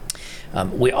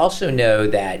 We also know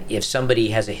that if somebody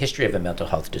has a history of a mental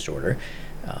health disorder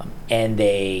and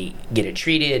they get it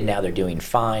treated, now they're doing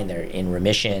fine, they're in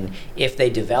remission, if they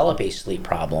develop a sleep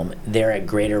problem, they're at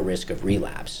greater risk of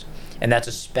relapse. And that's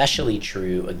especially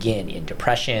true, again, in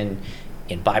depression,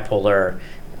 in bipolar,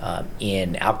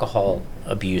 in alcohol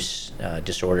abuse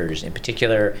disorders in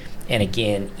particular, and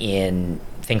again, in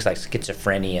things like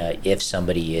schizophrenia if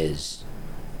somebody is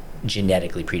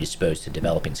genetically predisposed to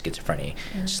developing schizophrenia.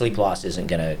 Sleep loss isn't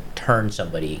going to turn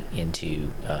somebody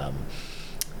into,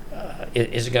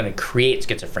 it isn't going to create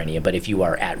schizophrenia, but if you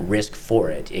are at risk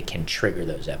for it, it can trigger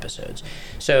those episodes.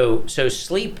 So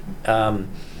sleep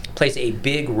plays a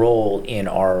big role in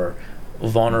our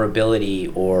vulnerability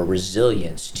or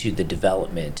resilience to the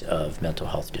development of mental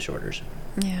health disorders.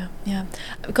 Yeah.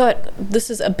 This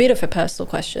is a bit of a personal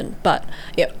question, but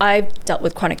I've dealt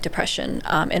with chronic depression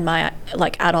in my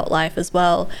adult life as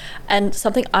well. And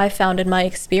something I found in my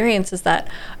experience is that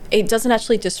it doesn't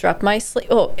actually disrupt my sleep.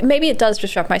 Or maybe it does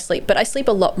disrupt my sleep, but I sleep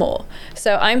a lot more.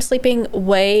 So I'm sleeping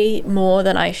way more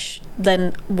than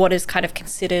than what is kind of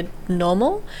considered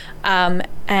normal.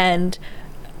 And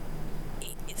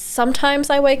sometimes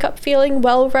I wake up feeling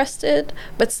well rested,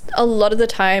 but a lot of the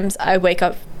times I wake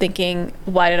up thinking,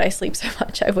 why did I sleep so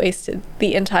much? I wasted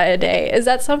the entire day. Is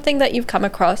that something that you've come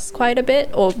across quite a bit,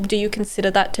 or do you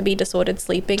consider that to be disordered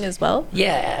sleeping as well?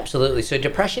 Yeah, absolutely. So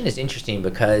depression is interesting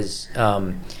because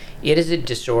it is a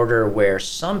disorder where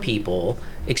some people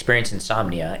experience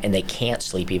insomnia and they can't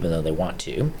sleep even though they want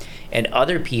to. And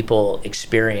other people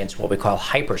experience what we call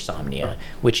hypersomnia,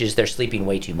 which is they're sleeping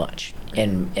way too much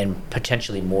and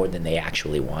potentially more than they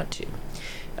actually want to.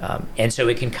 And so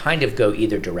it can kind of go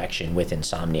either direction with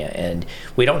insomnia. And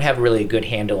we don't have really a good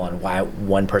handle on why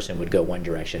one person would go one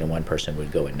direction and one person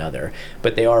would go another.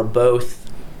 But they are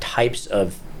both types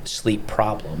of sleep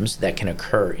problems that can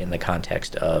occur in the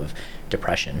context of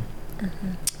depression.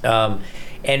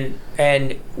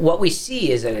 And what we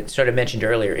see is that it's sort of mentioned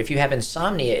earlier, if you have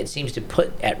insomnia, it seems to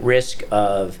put at risk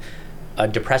of a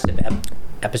depressive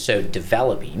episode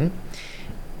developing.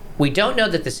 We don't know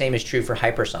that the same is true for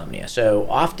hypersomnia. So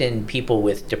often people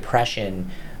with depression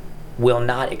will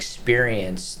not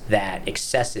experience that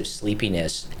excessive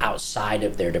sleepiness outside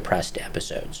of their depressed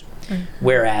episodes.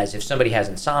 Whereas if somebody has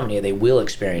insomnia, they will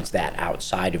experience that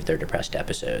outside of their depressed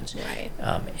episodes. Right.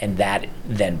 And that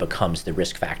then becomes the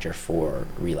risk factor for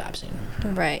relapsing.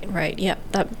 Right. Yeah,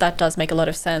 that does make a lot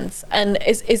of sense. And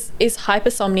is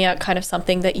hypersomnia kind of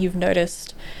something that you've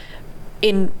noticed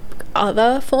in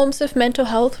other forms of mental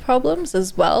health problems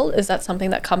as well? Is that something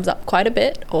that comes up quite a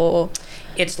bit, or?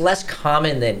 It's less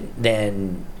common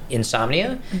than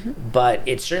insomnia, but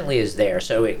it certainly is there.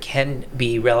 So it can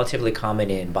be relatively common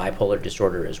in bipolar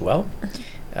disorder as well,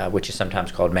 which is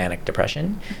sometimes called manic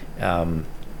depression. And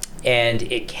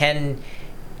it can,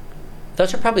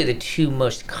 those are probably the two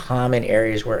most common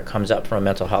areas where it comes up from a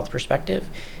mental health perspective.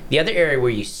 The other area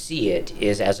where you see it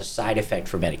is as a side effect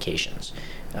for medications.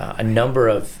 A number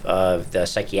of the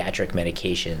psychiatric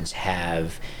medications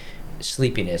have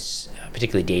sleepiness,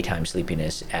 particularly daytime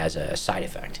sleepiness, as a side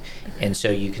effect. And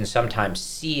so you can sometimes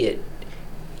see it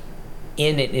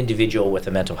in an individual with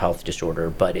a mental health disorder,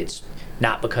 but it's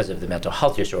not because of the mental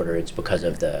health disorder, it's because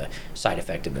of the side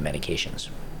effect of the medications.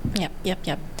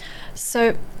 Yep.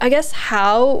 So I guess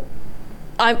how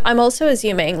I'm also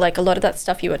assuming like a lot of that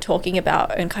stuff you were talking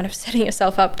about and kind of setting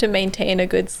yourself up to maintain a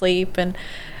good sleep, and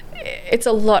it's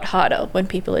a lot harder when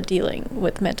people are dealing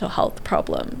with mental health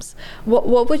problems.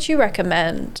 What would you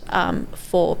recommend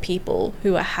for people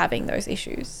who are having those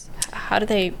issues? How do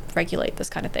they regulate this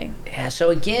kind of thing? Yeah,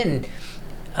 so again,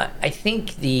 I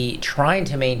think the trying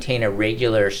to maintain a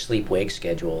regular sleep-wake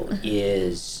schedule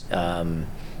is a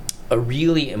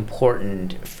really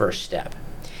important first step.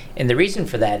 And the reason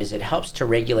for that is it helps to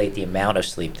regulate the amount of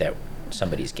sleep that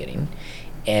somebody's getting.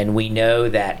 And we know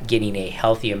that getting a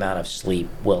healthy amount of sleep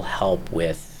will help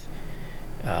with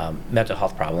mental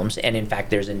health problems. And in fact,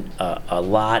 there's a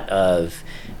lot of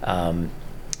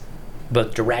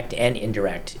both direct and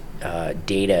indirect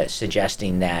data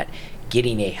suggesting that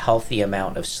getting a healthy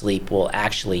amount of sleep will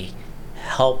actually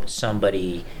help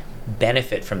somebody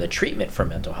benefit from the treatment for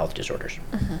mental health disorders.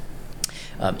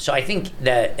 So I think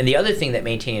that, and the other thing that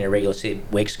maintaining a regular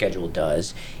sleep-wake schedule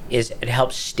does is it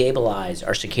helps stabilize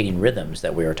our circadian rhythms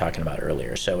that we were talking about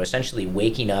earlier. So essentially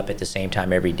waking up at the same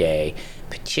time every day,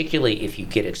 particularly if you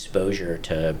get exposure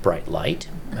to bright light,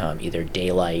 either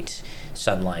daylight,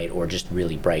 sunlight, or just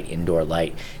really bright indoor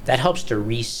light, that helps to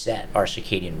reset our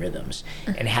circadian rhythms.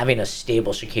 And having a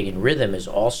stable circadian rhythm is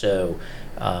also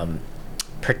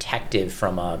protective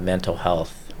from a mental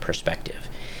health perspective.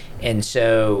 And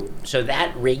so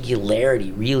that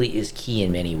regularity really is key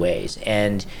in many ways.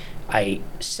 And I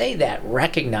say that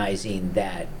recognizing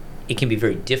that it can be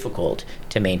very difficult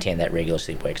to maintain that regular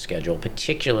sleep-wake schedule,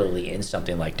 particularly in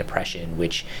something like depression,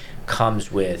 which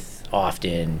comes with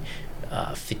often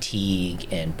fatigue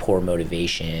and poor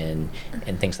motivation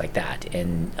and things like that.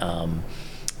 And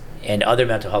other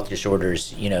mental health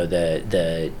disorders,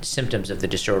 the symptoms of the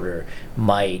disorder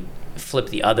might flip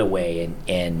the other way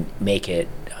and make it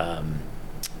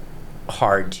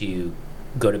hard to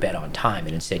go to bed on time,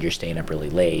 and instead you're staying up really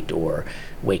late or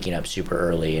waking up super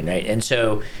early, and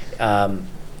so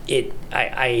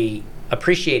I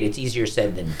appreciate it's easier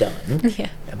said than done. Yeah.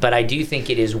 But I do think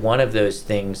it is one of those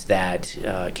things that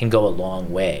can go a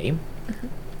long way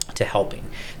to helping.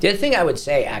 The other thing I would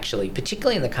say, actually,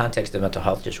 particularly in the context of mental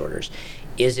health disorders,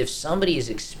 is if somebody is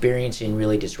experiencing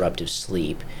really disruptive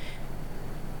sleep,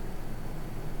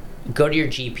 go to your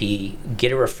GP,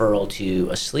 get a referral to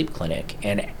a sleep clinic,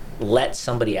 and let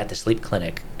somebody at the sleep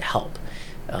clinic help.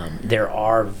 There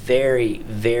are very,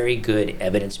 very good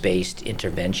evidence-based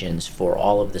interventions for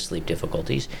all of the sleep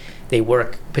difficulties. They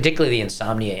work, particularly the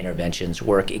insomnia interventions,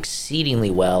 work exceedingly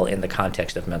well in the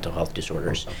context of mental health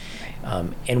disorders.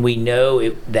 And we know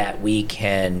that we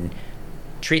can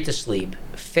treat the sleep,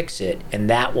 fix it, and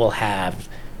that will have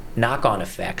knock-on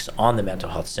effects on the mental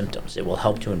health symptoms. It will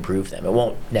help to improve them. It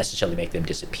won't necessarily make them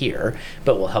disappear,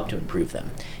 but will help to improve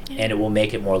them. And it will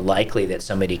make it more likely that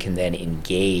somebody can then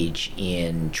engage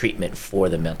in treatment for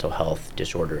the mental health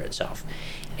disorder itself.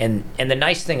 And the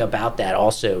nice thing about that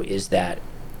also is that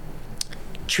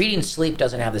treating sleep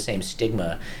doesn't have the same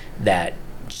stigma that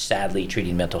sadly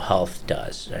treating mental health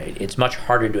does, right? It's much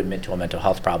harder to admit to a mental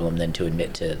health problem than to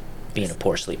admit to being a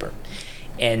poor sleeper.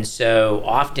 And so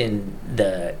often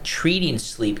the treating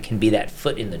sleep can be that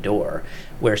foot in the door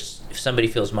where if somebody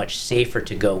feels much safer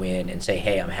to go in and say,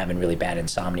 hey, I'm having really bad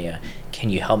insomnia, can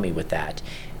you help me with that?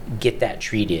 Get that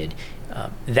treated.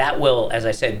 That will, as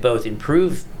I said, both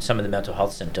improve some of the mental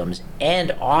health symptoms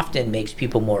and often makes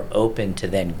people more open to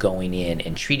then going in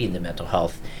and treating the mental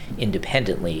health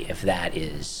independently if that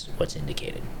is what's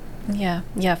indicated. Yeah,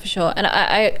 for sure. And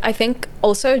I think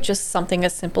also just something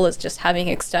as simple as just having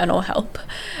external help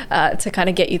to kind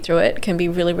of get you through it can be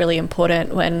really, really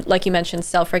important when, like you mentioned,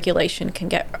 self-regulation can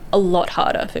get a lot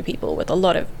harder for people with a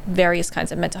lot of various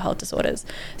kinds of mental health disorders.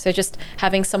 So just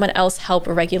having someone else help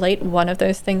regulate one of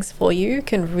those things for you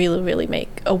can really, really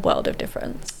make a world of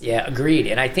difference. Yeah, agreed.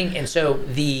 And I think, and so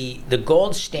the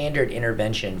gold standard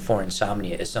intervention for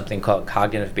insomnia is something called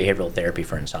cognitive behavioral therapy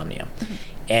for insomnia. Mm-hmm.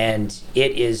 And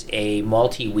it is a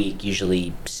multi-week,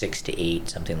 usually 6 to 8,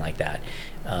 something like that,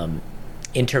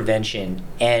 intervention.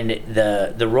 And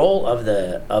the role of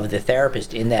the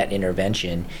therapist in that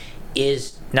intervention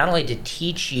is not only to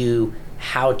teach you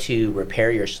how to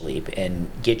repair your sleep and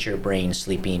get your brain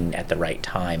sleeping at the right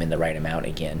time and the right amount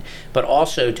again, but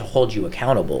also to hold you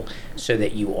accountable so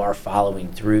that you are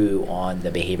following through on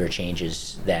the behavior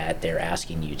changes that they're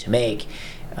asking you to make.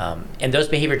 And those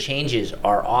behavior changes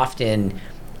are often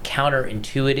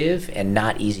counterintuitive and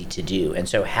not easy to do. And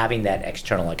so having that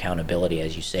external accountability,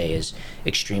 as you say, is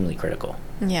extremely critical.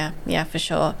 Yeah, for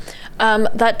sure.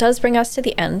 That does bring us to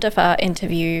the end of our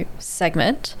interview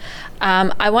segment.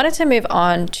 I wanted to move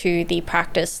on to the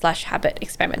practice/habit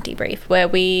experiment debrief, where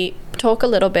we talk a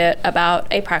little bit about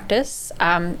a practice,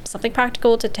 something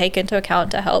practical to take into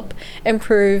account to help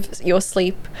improve your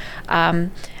sleep,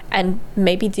 and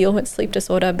maybe deal with sleep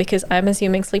disorder, because I'm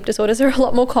assuming sleep disorders are a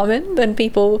lot more common than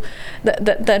people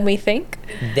than we think.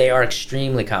 They are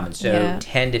extremely common. So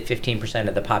 10 to 15%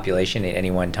 of the population at any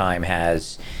one time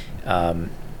has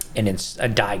a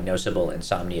diagnosable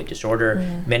insomnia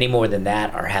disorder. Many more than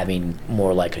that are having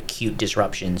more like acute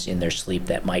disruptions in their sleep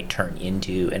that might turn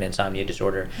into an insomnia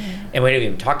disorder. And we haven't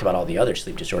even talked about all the other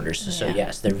sleep disorders. So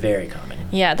yes, they're very common.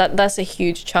 Yeah, that's a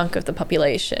huge chunk of the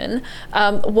population.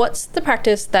 What's the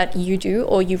practice that you do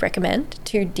or you recommend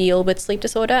to deal with sleep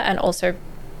disorder and also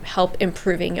help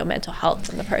improving your mental health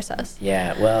in the process?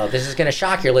 Yeah, well, this is going to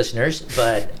shock your listeners,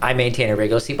 but I maintain a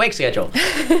regular sleep-wake schedule.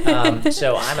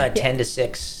 So I'm a 10 to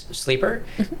 6 sleeper.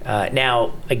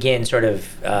 Now, again, sort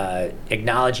of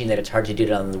acknowledging that it's hard to do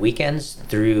it on the weekends,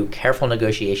 through careful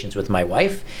negotiations with my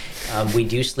wife, we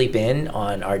do sleep in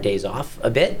on our days off a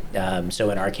bit.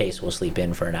 So in our case, we'll sleep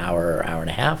in for an hour or hour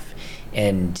and a half.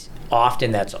 And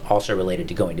often that's also related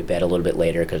to going to bed a little bit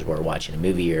later because we're watching a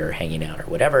movie or hanging out or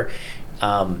whatever.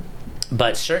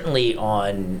 But certainly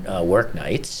on work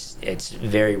nights, it's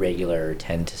very regular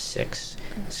 10 to 6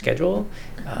 schedule.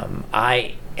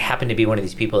 I happen to be one of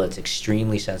these people that's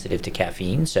extremely sensitive to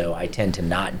caffeine, so I tend to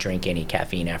not drink any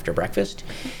caffeine after breakfast.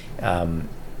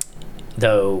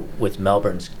 Though with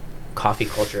Melbourne's coffee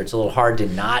culture, it's a little hard to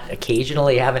not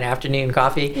occasionally have an afternoon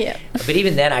coffee. Yeah. But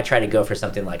even then, I try to go for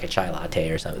something like a chai latte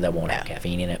or something that won't have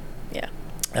caffeine in it.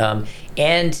 Yeah.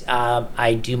 And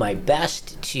I do my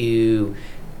best to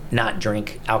not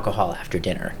drink alcohol after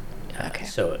dinner.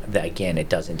 So that, again, it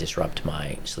doesn't disrupt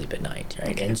my sleep at night,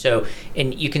 right? Okay. And so,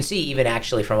 and you can see even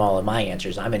actually from all of my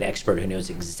answers, I'm an expert who knows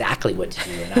exactly what to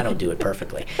do, and I don't do it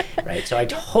perfectly, right? So I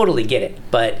totally get it.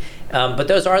 But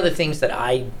those are the things that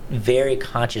I very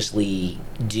consciously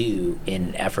do in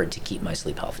an effort to keep my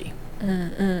sleep healthy.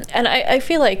 And I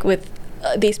feel like with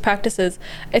these practices,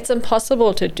 it's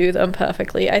impossible to do them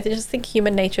perfectly. I just think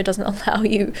human nature doesn't allow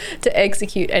you to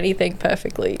execute anything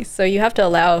perfectly. So you have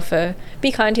to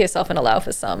be kind to yourself and allow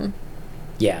for some.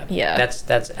 Yeah.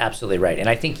 That's absolutely right. And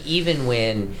I think even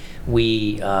when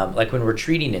we, like when we're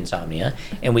treating insomnia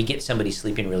and we get somebody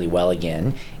sleeping really well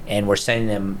again, and we're sending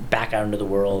them back out into the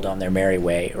world on their merry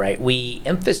way, right? We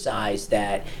emphasize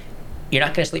that you're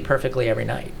not going to sleep perfectly every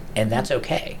night, and that's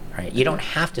okay, right? You don't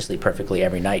have to sleep perfectly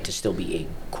every night to still be a,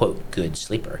 quote, good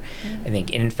sleeper. I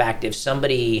think, and in fact, if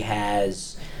somebody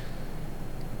has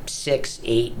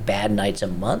 6-8 bad nights a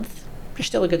month, you're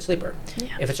still a good sleeper.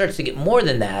 Yeah. If it starts to get more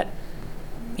than that,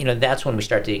 that's when we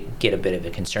start to get a bit of a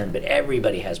concern. But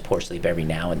everybody has poor sleep every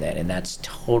now and then, and that's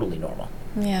totally normal.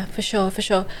 Yeah, for sure.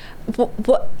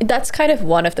 That's kind of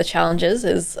one of the challenges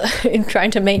is in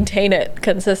trying to maintain it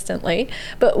consistently.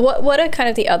 But what are kind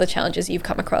of the other challenges you've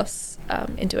come across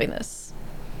in doing this?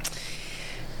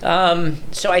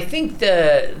 So I think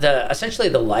the essentially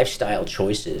the lifestyle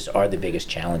choices are the biggest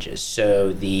challenges.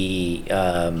 So the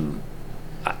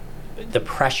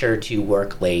pressure to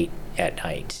work late at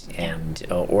night and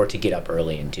or to get up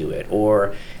early and do it,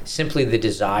 or simply the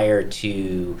desire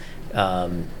to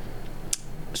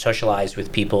socialize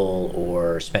with people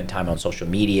or spend time on social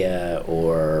media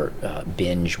or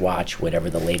binge watch whatever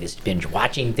the latest binge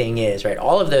watching thing is, right?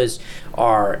 All of those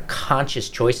are conscious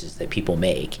choices that people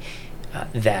make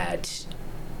that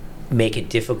make it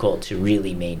difficult to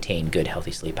really maintain good,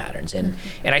 healthy sleep patterns. And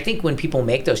I think when people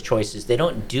make those choices, they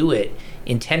don't do it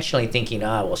intentionally thinking,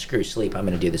 well, screw sleep, I'm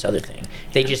going to do this other thing.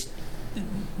 They just,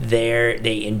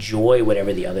 they enjoy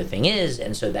whatever the other thing is,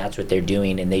 and so that's what they're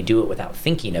doing, and they do it without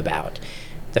thinking about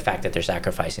the fact that they're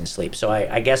sacrificing sleep. So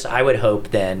I guess I would hope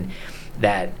then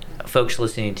that folks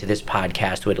listening to this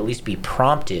podcast would at least be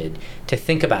prompted to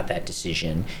think about that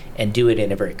decision and do it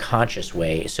in a very conscious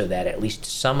way, so that at least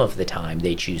some of the time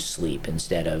they choose sleep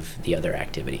instead of the other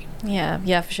activity.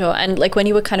 Yeah, for sure. And like when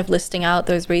you were kind of listing out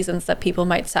those reasons that people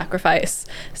might sacrifice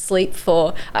sleep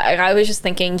for, I was just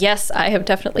thinking, yes, I have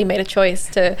definitely made a choice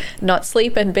to not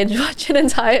sleep and binge watch an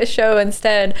entire show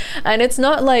instead. And it's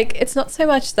not so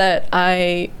much that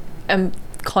I am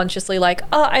consciously like,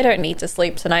 I don't need to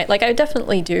sleep tonight. Like I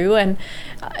definitely do, and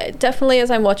definitely as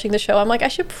I'm watching the show, I'm like, I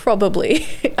should probably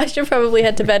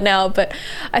head to bed now. But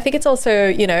I think it's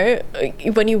also,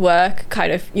 when you work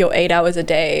kind of your 8 hours a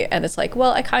day, and it's like,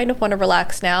 well, I kind of want to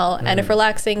relax now. And if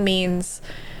relaxing means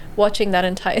watching that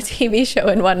entire TV show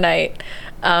in one night,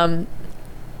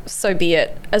 so be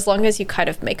it, as long as you kind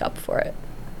of make up for it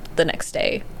the next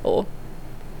day or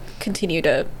continue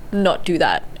to not do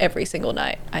that every single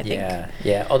night, I think.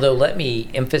 Yeah. Although let me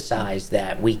emphasize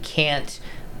that we can't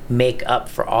make up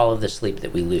for all of the sleep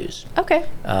that we lose. Okay.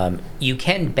 You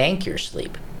can bank your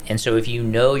sleep. And so if you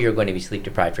know you're going to be sleep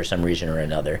deprived for some reason or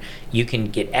another, you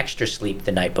can get extra sleep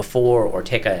the night before or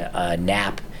take a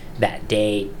nap that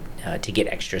day to get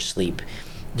extra sleep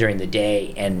during the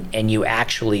day. And you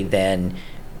actually then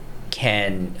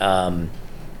can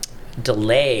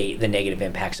delay the negative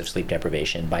impacts of sleep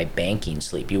deprivation by banking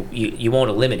sleep. You won't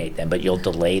eliminate them, but you'll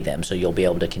delay them, so you'll be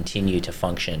able to continue to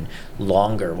function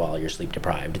longer while you're sleep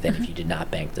deprived than if you did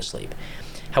not bank the sleep.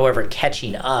 However,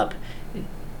 catching up,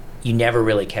 you never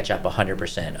really catch up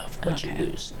 100% of what you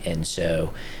lose. And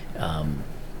so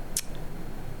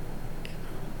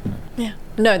yeah,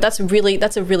 no, that's a really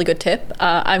good tip.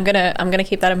 I'm gonna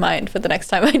keep that in mind for the next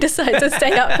time I decide to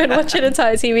stay up and watch an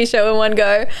entire TV show in one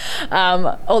go.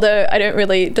 Although I don't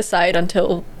really decide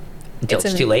until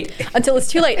it's too late. Until it's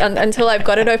too late. Until I've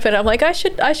got it open, I'm like, I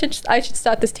should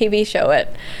start this TV show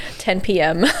at 10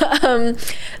 p.m.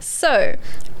 So,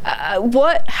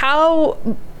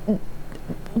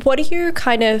 what do you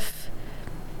kind of?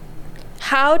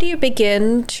 How do you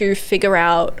begin to figure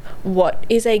out what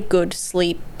is a good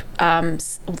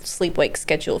sleep-wake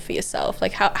schedule for yourself?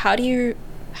 Like how do you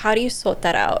sort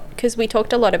that out? Because we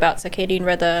talked a lot about circadian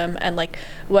rhythm and like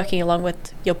working along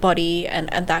with your body and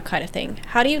that kind of thing.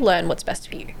 How do you learn what's best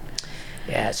for you?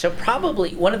 Yeah, so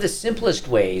probably one of the simplest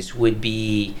ways would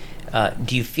be,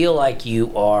 do you feel like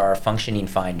you are functioning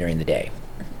fine during the day?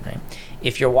 Right?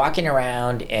 If you're walking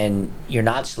around and you're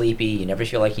not sleepy, you never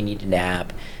feel like you need to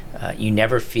nap, you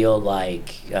never feel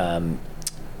like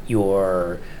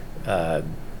your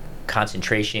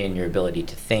concentration, your ability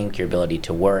to think, your ability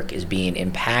to work is being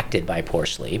impacted by poor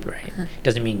sleep, right? Mm-hmm.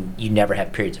 Doesn't mean you never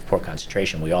have periods of poor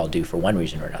concentration. We all do for one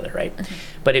reason or another, right? Mm-hmm.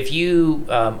 But if you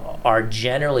are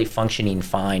generally functioning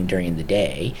fine during the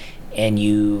day and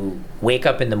you wake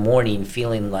up in the morning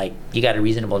feeling like you got a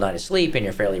reasonable night of sleep and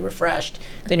you're fairly refreshed,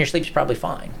 then your sleep's probably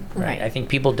fine, right? I think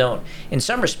people don't, in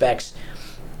some respects,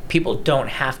 people don't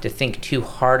have to think too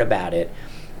hard about it.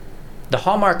 The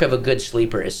hallmark of a good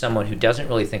sleeper is someone who doesn't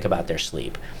really think about their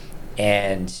sleep,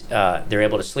 and they're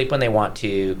able to sleep when they want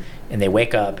to, and they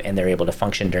wake up and they're able to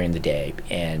function during the day,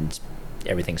 and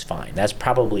everything's fine. That's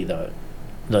probably the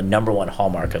number one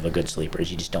hallmark of a good sleeper,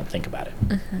 is you just don't think about it.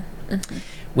 Mm-hmm. Mm-hmm.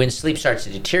 When sleep starts to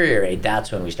deteriorate,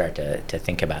 that's when we start to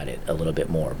think about it a little bit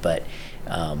more. But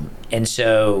and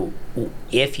so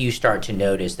if you start to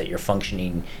notice that your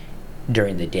functioning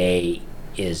during the day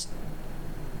is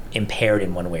impaired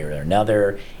in one way or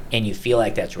another, and you feel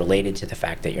like that's related to the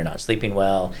fact that you're not sleeping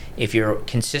well, if you're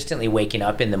consistently waking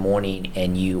up in the morning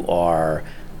and you are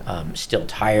still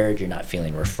tired, you're not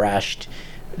feeling refreshed,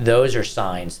 those are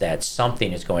signs that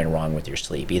something is going wrong with your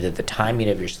sleep. Either the timing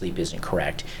of your sleep isn't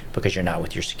correct because you're not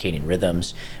with your circadian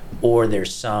rhythms, or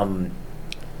there's some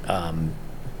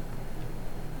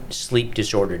sleep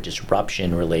disorder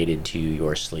disruption related to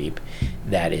your sleep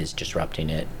that is disrupting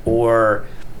it, or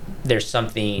there's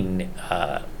something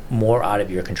more out of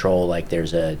your control, like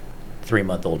there's a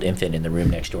 3-month-old infant in the room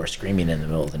next door screaming in the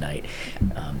middle of the night.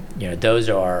 Those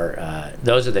are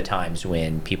the times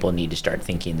when people need to start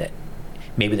thinking that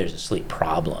maybe there's a sleep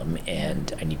problem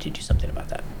and I need to do something about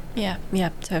that. Yeah,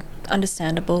 so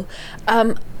understandable.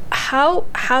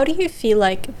 How do you feel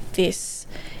like this,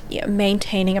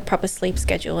 maintaining a proper sleep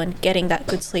schedule and getting that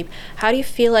good sleep, how do you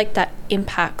feel like that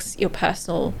impacts your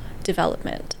personal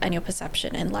development and your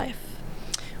perception in life?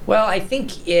 Well, I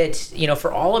think it's,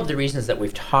 for all of the reasons that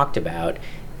we've talked about,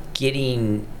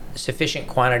 getting sufficient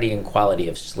quantity and quality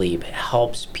of sleep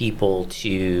helps people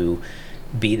to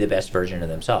be the best version of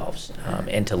themselves,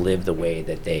 and to live the way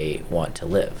that they want to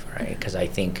live, right? Because I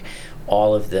think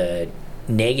all of the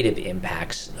negative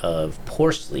impacts of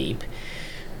poor sleep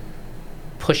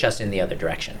push us in the other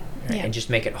direction, right? And just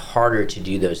make it harder to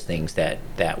do those things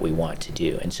that we want to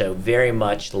do. And so very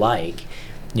much like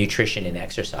nutrition and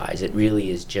exercise, it really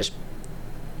is just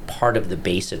part of the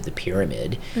base of the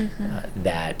pyramid,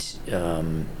 that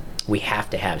we have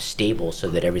to have stable so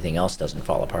that everything else doesn't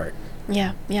fall apart.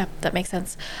 Yeah, that makes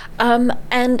sense.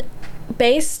 And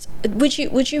would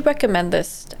you recommend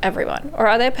this to everyone, or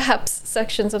are there perhaps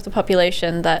sections of the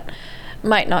population that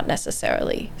might not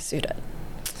necessarily suit it?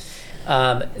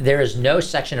 There is no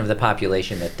section of the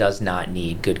population that does not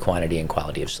need good quantity and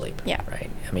quality of sleep. Yeah. Right.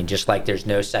 I mean, just like there's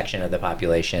no section of the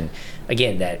population,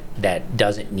 again, that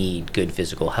doesn't need good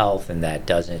physical health and that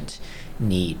doesn't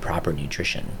need proper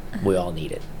nutrition. We all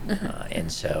need it.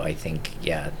 And so I think,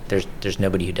 there's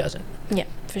nobody who doesn't. Yeah,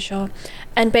 for sure.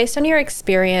 And based on your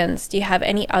experience, do you have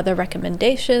any other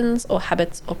recommendations or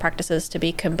habits or practices to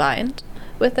be combined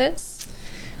with this?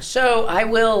 So I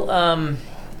will,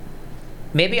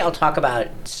 maybe I'll talk about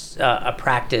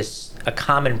a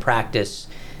common practice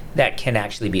that can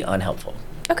actually be unhelpful.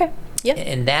 Okay. Yeah.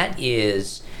 And that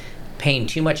is paying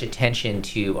too much attention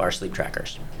to our sleep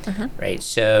trackers, right?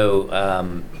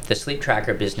 So the sleep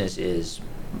tracker business is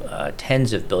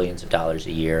tens of billions of dollars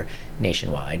a year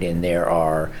nationwide, and there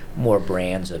are more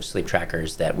brands of sleep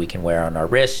trackers that we can wear on our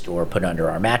wrist or put under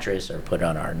our mattress or put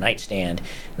on our nightstand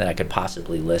that I could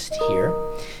possibly list here.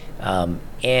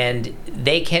 And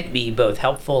they can be both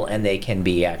helpful and they can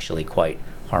be actually quite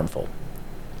harmful.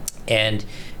 And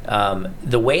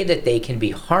the way that they can be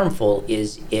harmful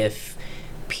is if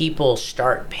people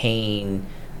start paying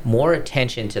more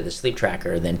attention to the sleep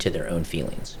tracker than to their own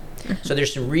feelings. So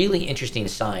there's some really interesting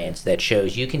science that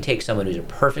shows you can take someone who's a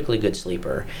perfectly good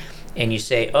sleeper and you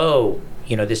say, oh,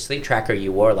 this sleep tracker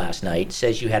you wore last night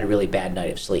says you had a really bad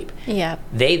night of sleep. Yeah.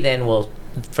 They then will,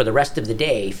 for the rest of the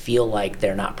day, feel like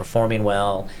they're not performing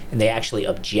well, and they actually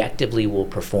objectively will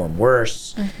perform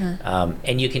worse.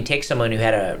 And you can take someone who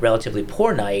had a relatively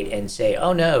poor night and say,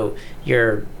 oh no,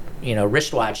 your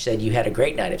wristwatch said you had a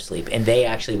great night of sleep, and they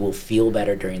actually will feel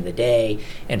better during the day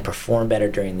and perform better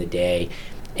during the day.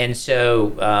 And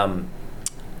so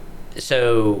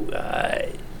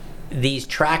these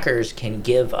trackers can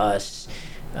give us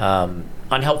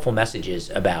unhelpful messages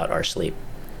about our sleep.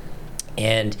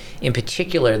 And in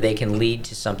particular, they can lead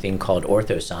to something called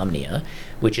orthosomnia,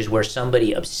 which is where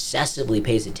somebody obsessively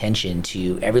pays attention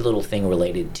to every little thing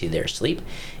related to their sleep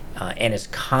and is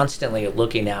constantly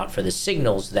looking out for the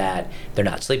signals that they're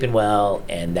not sleeping well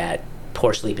and that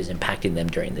poor sleep is impacting them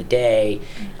during the day.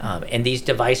 And these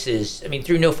devices,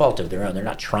 through no fault of their own, they're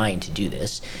not trying to do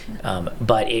this,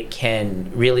 but it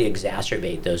can really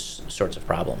exacerbate those sorts of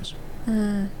problems.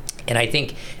 And I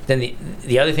think then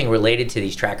the other thing related to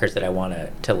these trackers that I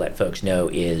want to let folks know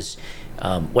is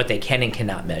what they can and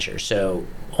cannot measure. So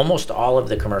almost all of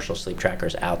the commercial sleep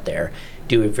trackers out there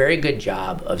do a very good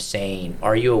job of saying,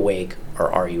 are you awake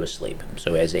or are you asleep?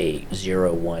 So as a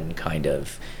 0-1 kind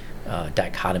of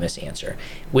dichotomous answer,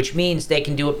 which means they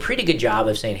can do a pretty good job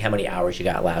of saying how many hours you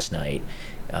got last night.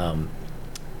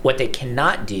 What they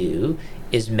cannot do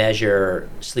is measure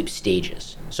sleep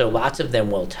stages. So lots of them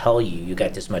will tell you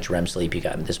got this much REM sleep, you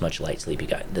got this much light sleep, you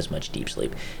got this much deep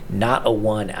sleep. Not a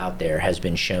one out there has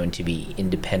been shown to be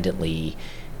independently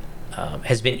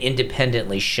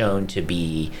shown to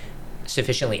be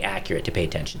sufficiently accurate to pay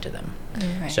attention to them.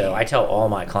 Right. So I tell all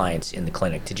my clients in the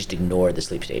clinic to just ignore the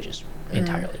sleep stages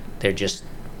entirely. They're just,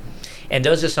 and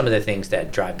those are some of the things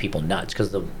that drive people nuts,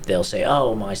 because they'll say,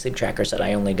 oh, my sleep tracker said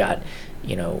I only got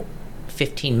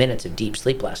 15 minutes of deep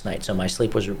sleep last night, so my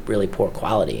sleep was really poor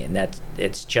quality. And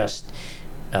it's just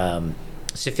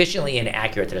sufficiently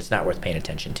inaccurate that it's not worth paying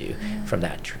attention to from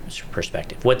that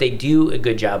perspective. What they do a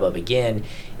good job of, again,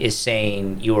 is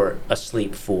saying you were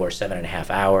asleep for 7.5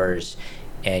 hours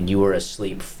and you were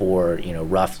asleep for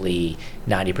roughly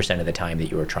 90% of the time that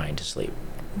you were trying to sleep.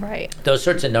 Right. Those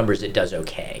sorts of numbers, it does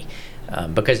okay.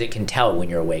 Because it can tell when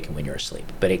you're awake and when you're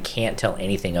asleep, but it can't tell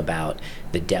anything about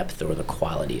the depth or the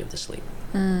quality of the sleep.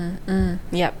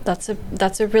 Yeah, that's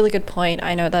a really good point.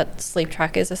 I know that sleep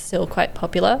trackers are still quite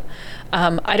popular.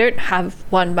 I don't have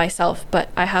one myself, but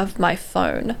I have my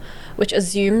phone, which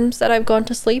assumes that I've gone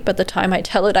to sleep at the time I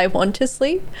tell it I want to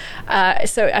sleep.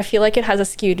 So I feel like it has a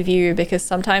skewed view, because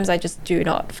sometimes I just do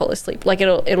not fall asleep. Like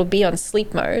it'll be on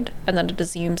sleep mode, and then it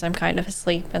assumes I'm kind of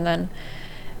asleep, and then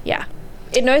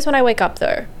it knows when I wake up,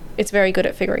 though. It's very good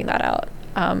at figuring that out.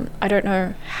 I don't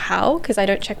know how, because I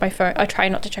don't check my phone. I try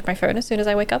not to check my phone as soon as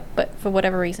I wake up, but for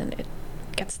whatever reason, it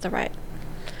gets the right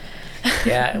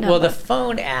Yeah, well, the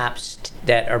phone apps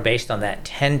that are based on that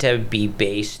tend to be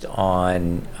based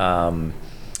on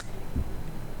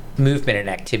movement and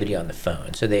activity on the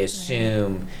phone. So they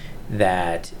assume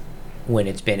that when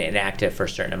it's been inactive for a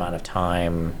certain amount of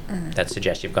time, that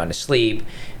suggests you've gone to sleep.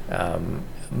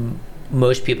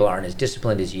 Most people aren't as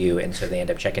disciplined as you, and so they end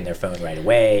up checking their phone right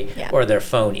away, or their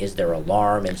phone is their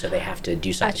alarm, and so they have to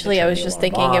do something. Actually, I was just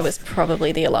thinking off. It was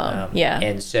probably the alarm.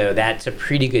 And so that's a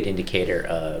pretty good indicator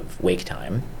of wake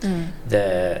time.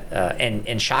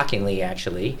 And shockingly,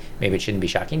 actually, maybe it shouldn't be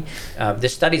shocking, the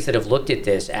studies that have looked at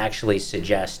this actually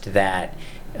suggest that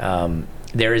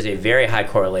there is a very high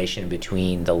correlation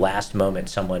between the last moment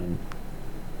someone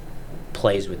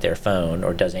plays with their phone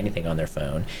or does anything on their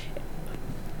phone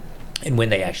and when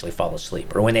they actually fall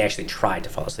asleep, or when they actually try to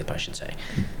fall asleep, I should say.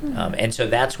 And so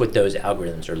that's what those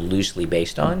algorithms are loosely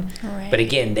based on. Right. But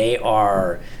again,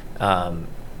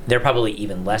 they're probably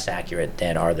even less accurate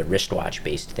than are the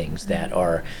wristwatch-based things that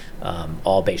are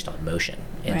all based on motion.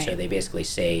 And so they basically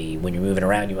say, when you're moving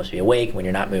around, you must be awake. When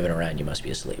you're not moving around, you must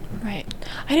be asleep. Right.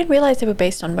 I didn't realize they were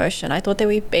based on motion. I thought they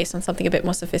were based on something a bit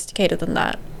more sophisticated than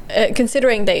that.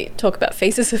 Considering they talk about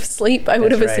phases of sleep, I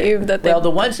would have assumed that they... Well, the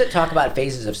ones that talk about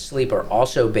phases of sleep are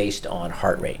also based on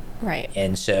heart rate. Right.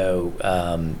 And so,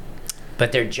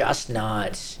 but they're just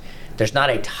not... There's not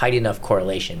a tight enough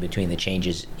correlation between the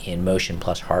changes in motion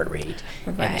plus heart rate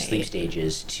and the sleep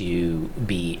stages to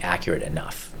be accurate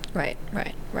enough. Right,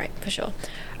 for sure. All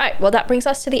right, well, that brings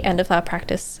us to the end of our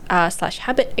practice /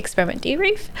 habit experiment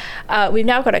debrief. We've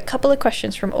now got a couple of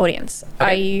questions from audience. Okay.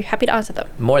 Are you happy to answer them?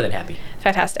 More than happy.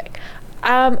 Fantastic.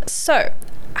 So,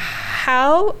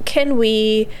 how can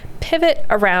we pivot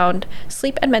around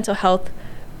sleep and mental health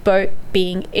both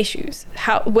being issues?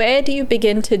 Where do you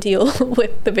begin to deal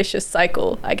with the vicious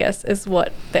cycle, I guess, is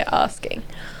what they're asking.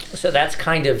 So that's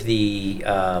kind of the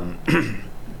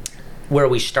where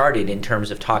we started in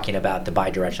terms of talking about the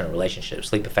bidirectional relationship.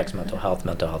 Sleep affects mental health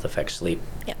affects sleep.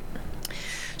 Yeah.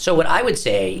 So what I would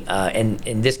say, and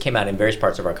this came out in various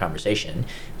parts of our conversation,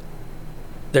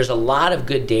 there's a lot of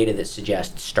good data that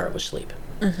suggests start with sleep.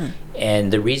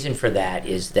 And the reason for that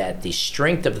is that the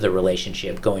strength of the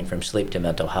relationship going from sleep to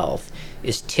mental health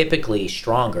is typically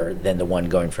stronger than the one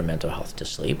going from mental health to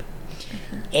sleep.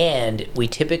 And we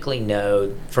typically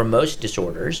know for most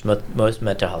disorders, most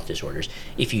mental health disorders,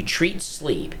 if you treat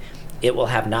sleep, it will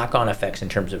have knock-on effects in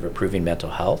terms of improving mental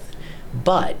health.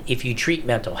 But if you treat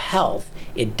mental health,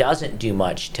 it doesn't do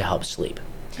much to help sleep.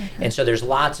 And so there's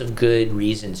lots of good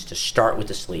reasons to start with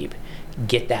the sleep,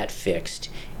 get that fixed,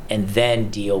 and then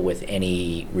deal with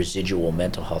any residual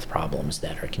mental health problems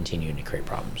that are continuing to create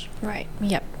problems. Right.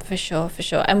 Yep. For sure.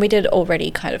 And we did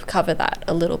already kind of cover that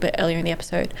a little bit earlier in the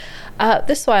episode.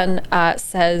 This one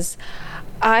says,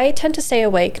 I tend to stay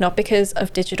awake not because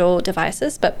of digital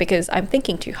devices, but because I'm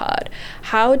thinking too hard.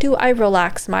 How do I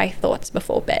relax my thoughts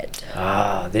before bed?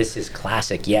 This is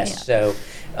classic. Yes. Yeah.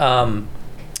 So,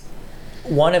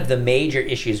 one of the major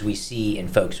issues we see in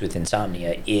folks with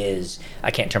insomnia is I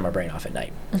can't turn my brain off at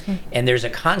night. And there's a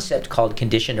concept called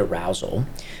conditioned arousal,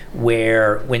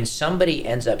 where when somebody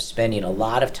ends up spending a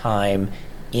lot of time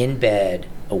in bed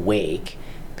awake,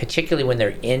 particularly when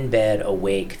they're in bed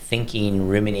awake thinking,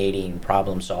 ruminating,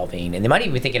 problem solving, and they might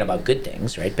even be thinking about good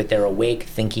things, right? But they're awake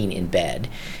thinking in bed,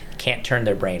 can't turn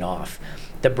their brain off.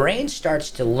 The brain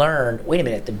starts to learn, wait a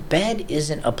minute, the bed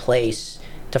isn't a place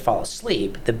to fall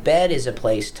asleep. The bed is a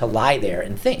place to lie there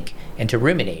and think and to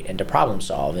ruminate and to problem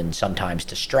solve and sometimes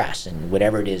to stress and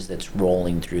whatever it is that's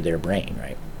rolling through their brain,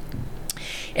 right?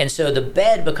 And so the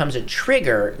bed becomes a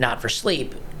trigger not for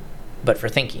sleep, but for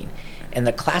thinking. And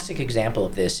the classic example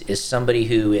of this is somebody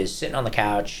who is sitting on the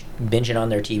couch, binging on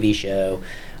their TV show,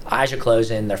 eyes are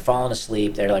closing, they're falling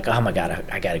asleep, they're like, oh my God,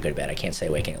 I gotta go to bed, I can't stay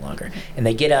awake any longer. And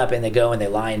they get up and they go and they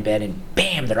lie in bed and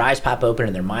bam, their eyes pop open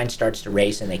and their mind starts to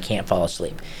race and they can't fall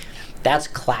asleep. That's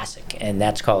classic, and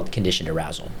that's called conditioned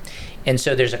arousal. And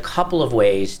so there's a couple of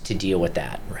ways to deal with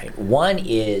that, right? One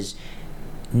is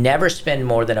never spend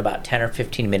more than about 10 or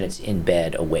 15 minutes in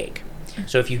bed awake.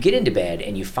 So if you get into bed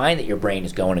and you find that your brain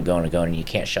is going and going and going and you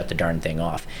can't shut the darn thing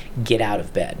off, get out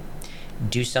of bed.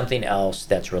 Do something else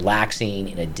that's relaxing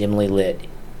in a dimly lit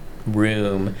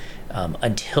room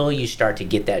until you start to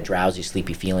get that drowsy,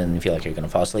 sleepy feeling and feel like you're going to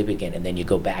fall asleep again, and then you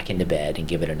go back into bed and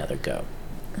give it another go.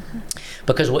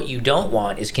 Because what you don't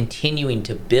want is continuing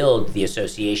to build the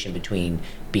association between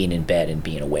being in bed and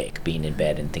being awake, being in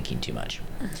bed and thinking too much.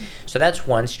 So that's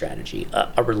one strategy.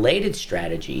 A related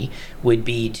strategy would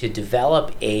be to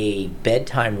develop a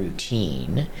bedtime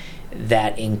routine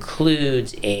that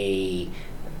includes a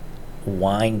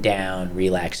wind down,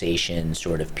 relaxation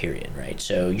sort of period, right?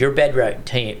 So your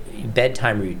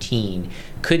bedtime routine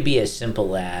could be as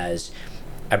simple as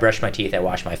I brush my teeth, I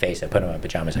wash my face, I put on my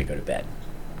pajamas, I go to bed.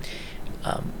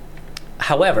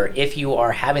 However, if you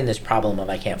are having this problem of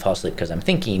I can't fall asleep because I'm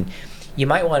thinking, you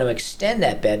might want to extend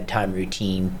that bedtime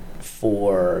routine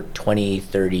for 20,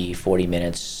 30, 40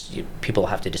 minutes. People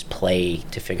have to just play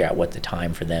to figure out what the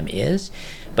time for them is,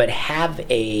 but have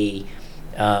a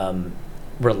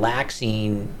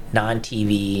relaxing,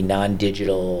 non-TV,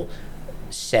 non-digital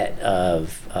set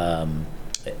of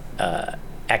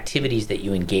activities that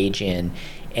you engage in.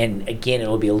 And again, it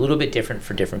will be a little bit different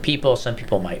for different people. Some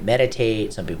people might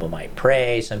meditate, some people might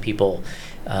pray, some people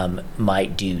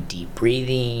might do deep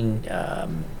breathing,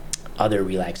 other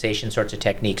relaxation sorts of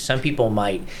techniques. Some people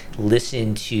might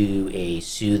listen to a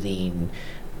soothing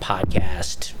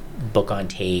podcast, book on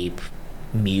tape,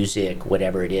 music,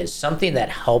 whatever it is, something that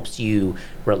helps you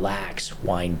relax,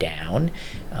 wind down,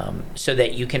 so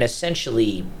that you can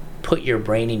essentially put your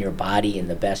brain and your body in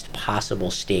the best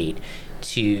possible state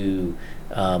to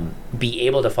be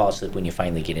able to fall asleep when you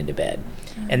finally get into bed.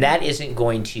 And that isn't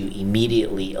going to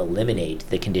immediately eliminate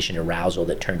the conditioned arousal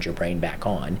that turns your brain back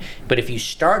on. But if you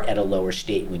start at a lower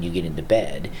state when you get into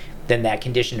bed, then that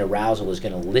conditioned arousal is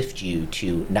going to lift you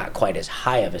to not quite as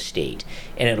high of a state,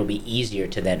 and it'll be easier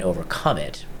to then overcome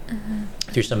it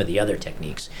through some of the other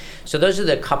techniques. So those are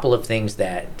the couple of things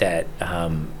that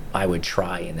I would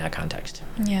try in that context.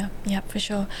 Yeah, for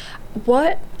sure.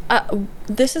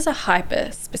 This is a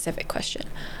hyper-specific question.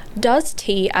 Does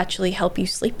tea actually help you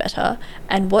sleep better,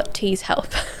 and what teas help?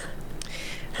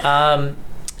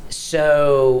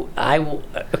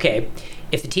 Okay.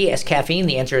 If the tea has caffeine,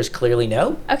 the answer is clearly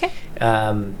no. Okay.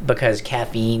 Because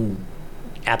caffeine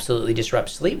absolutely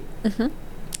disrupts sleep.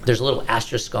 There's a little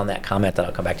asterisk on that comment that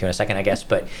I'll come back to in a second, I guess.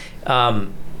 But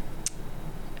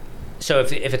so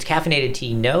if it's caffeinated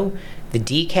tea, no. The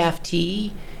decaf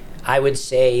tea, I would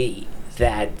say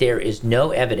that there is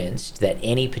no evidence that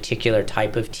any particular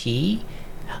type of tea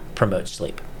promotes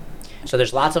sleep. So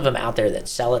there's lots of them out there that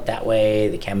sell it that way,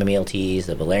 the chamomile teas,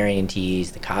 the valerian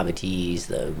teas, the kava teas,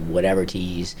 the whatever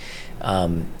teas.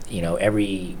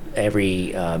 Every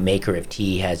maker of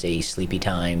tea has a sleepy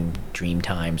time, dream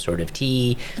time sort of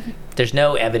tea. There's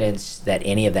no evidence that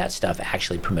any of that stuff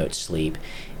actually promotes sleep.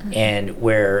 And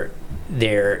where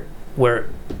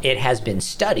it has been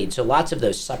studied, so lots of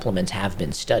those supplements have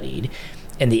been studied,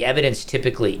 and the evidence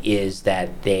typically is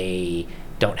that they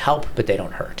don't help, but they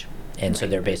don't hurt. And so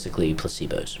they're basically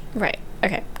placebos. Right.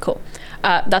 Okay, cool.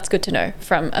 That's good to know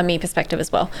from a me perspective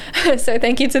as well. So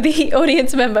thank you to the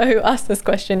audience member who asked this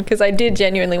question, because I did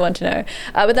genuinely want to know.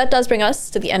 But that does bring us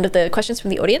to the end of the questions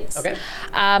from the audience. Okay.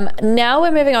 Now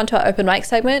we're moving on to our open mic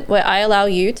segment, where I allow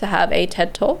you to have a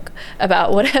TED talk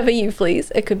about whatever you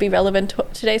please. It could be relevant to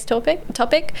today's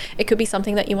topic. It could be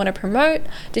something that you want to promote.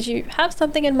 Did you have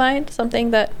something in mind? Something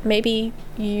that maybe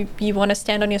you want to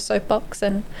stand on your soapbox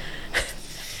and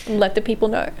let the people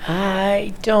know?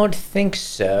 I don't think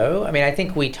so. I mean, I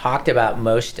think we talked about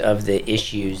most of the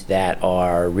issues that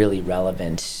are really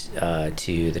relevant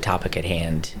to the topic at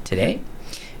hand today.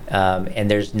 And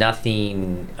there's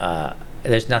nothing on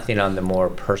the more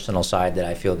personal side that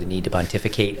I feel the need to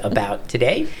pontificate about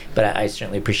today, but I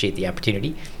certainly appreciate the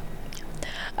opportunity.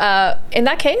 In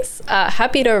that case,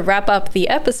 happy to wrap up the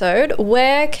episode.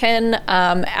 Where can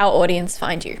our audience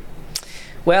find you?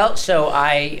 Well, so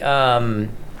I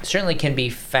certainly can be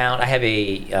found. I have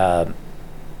a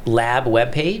lab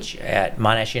webpage at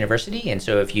Monash University, and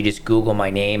so if you just Google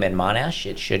my name and Monash,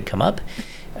 it should come up.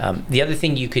 The other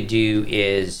thing you could do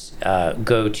is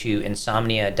go to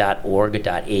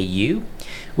insomnia.org.au,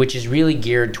 which is really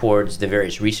geared towards the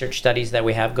various research studies that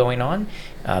we have going on,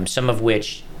 some of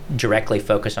which directly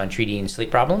focus on treating sleep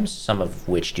problems, some of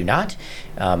which do not.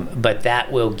 But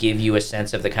that will give you a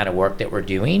sense of the kind of work that we're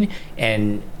doing.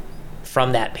 And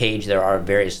from that page, there are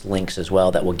various links as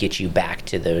well that will get you back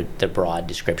to the broad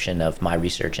description of my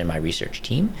research and my research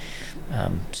team.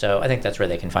 So I think that's where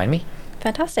they can find me.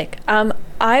 Fantastic.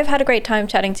 I've had a great time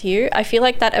chatting to you. I feel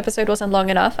like that episode wasn't long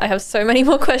enough. I have so many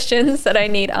more questions that I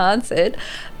need answered.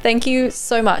 Thank you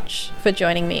so much for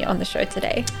joining me on the show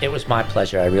today. It was my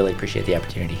pleasure. I really appreciate the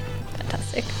opportunity.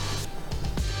 Fantastic.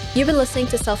 You've been listening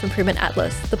to Self-Improvement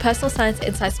Atlas, the personal science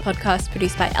insights podcast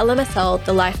produced by LMSL,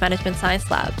 the Life Management Science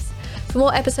Labs. For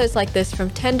more episodes like this from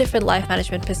 10 different life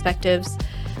management perspectives,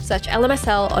 search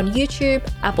LMSL on YouTube,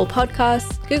 Apple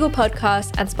Podcasts, Google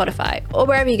Podcasts, and Spotify, or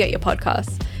wherever you get your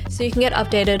podcasts, so you can get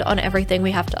updated on everything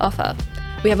we have to offer.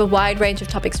 We have a wide range of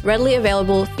topics readily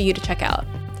available for you to check out.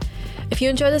 If you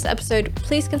enjoyed this episode,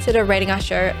 please consider rating our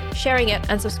show, sharing it,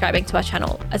 and subscribing to our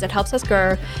channel, as it helps us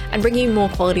grow and bring you more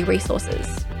quality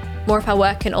resources. More of our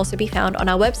work can also be found on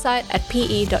our website at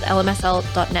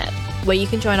pe.lmsl.net, where you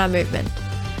can join our movement.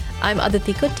 I'm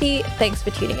Aditi Kutty. Thanks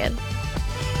for tuning in.